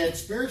either dead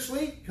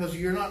spiritually because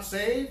you're not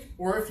saved,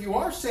 or if you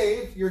are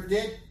saved, you're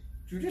dead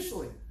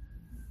judicially.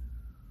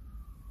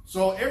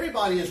 So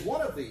everybody is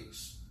one of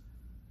these.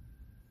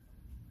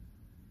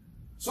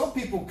 Some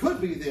people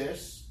could be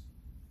this.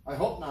 I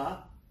hope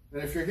not.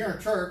 And if you're here in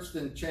church,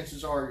 then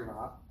chances are you're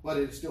not. But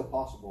it's still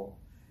possible.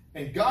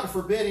 And God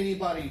forbid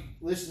anybody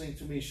listening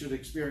to me should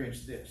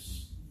experience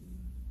this.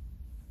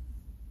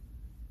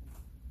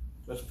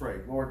 Let's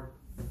pray. Lord,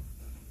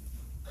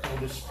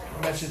 this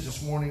message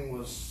this morning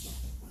was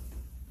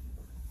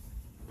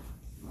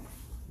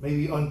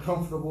maybe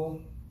uncomfortable.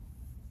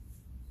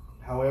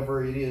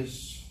 However, it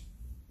is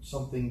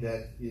something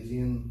that is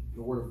in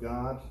the Word of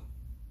God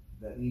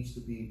that needs to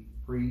be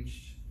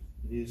preached.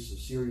 It is a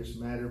serious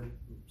matter.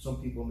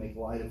 Some people make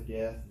light of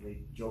death. They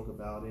joke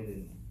about it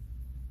and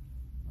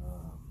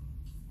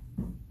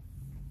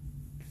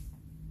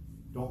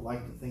don't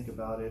like to think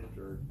about it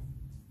or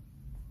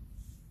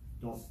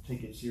don't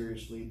take it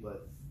seriously,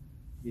 but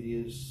it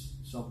is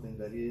something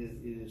that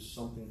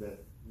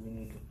we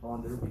need to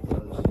ponder,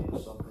 because it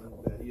is something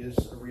that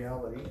is a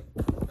reality.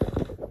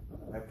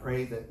 I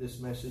pray that this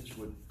message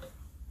would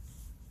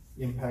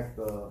impact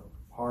the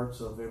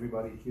hearts of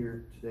everybody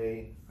here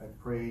today. I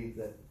pray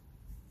that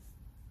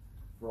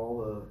for all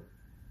the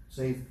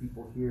saved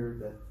people here,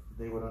 that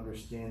they would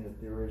understand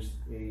that there is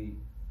a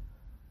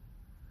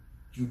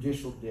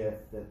judicial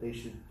death, that they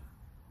should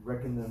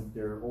reckon them,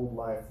 their old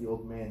life, the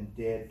old man,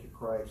 dead to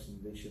Christ,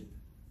 and they should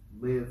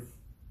live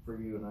for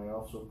you. And I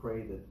also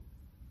pray that,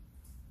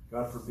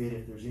 God forbid,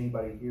 if there's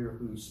anybody here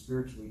who's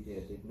spiritually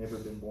dead, they've never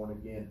been born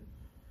again,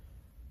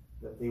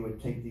 that they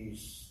would take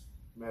these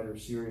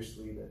matters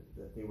seriously,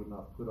 that they would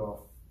not put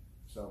off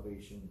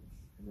salvation,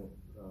 and that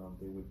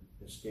they would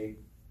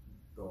escape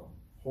the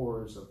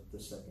horrors of the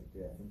second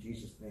death. In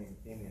Jesus' name,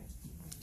 amen.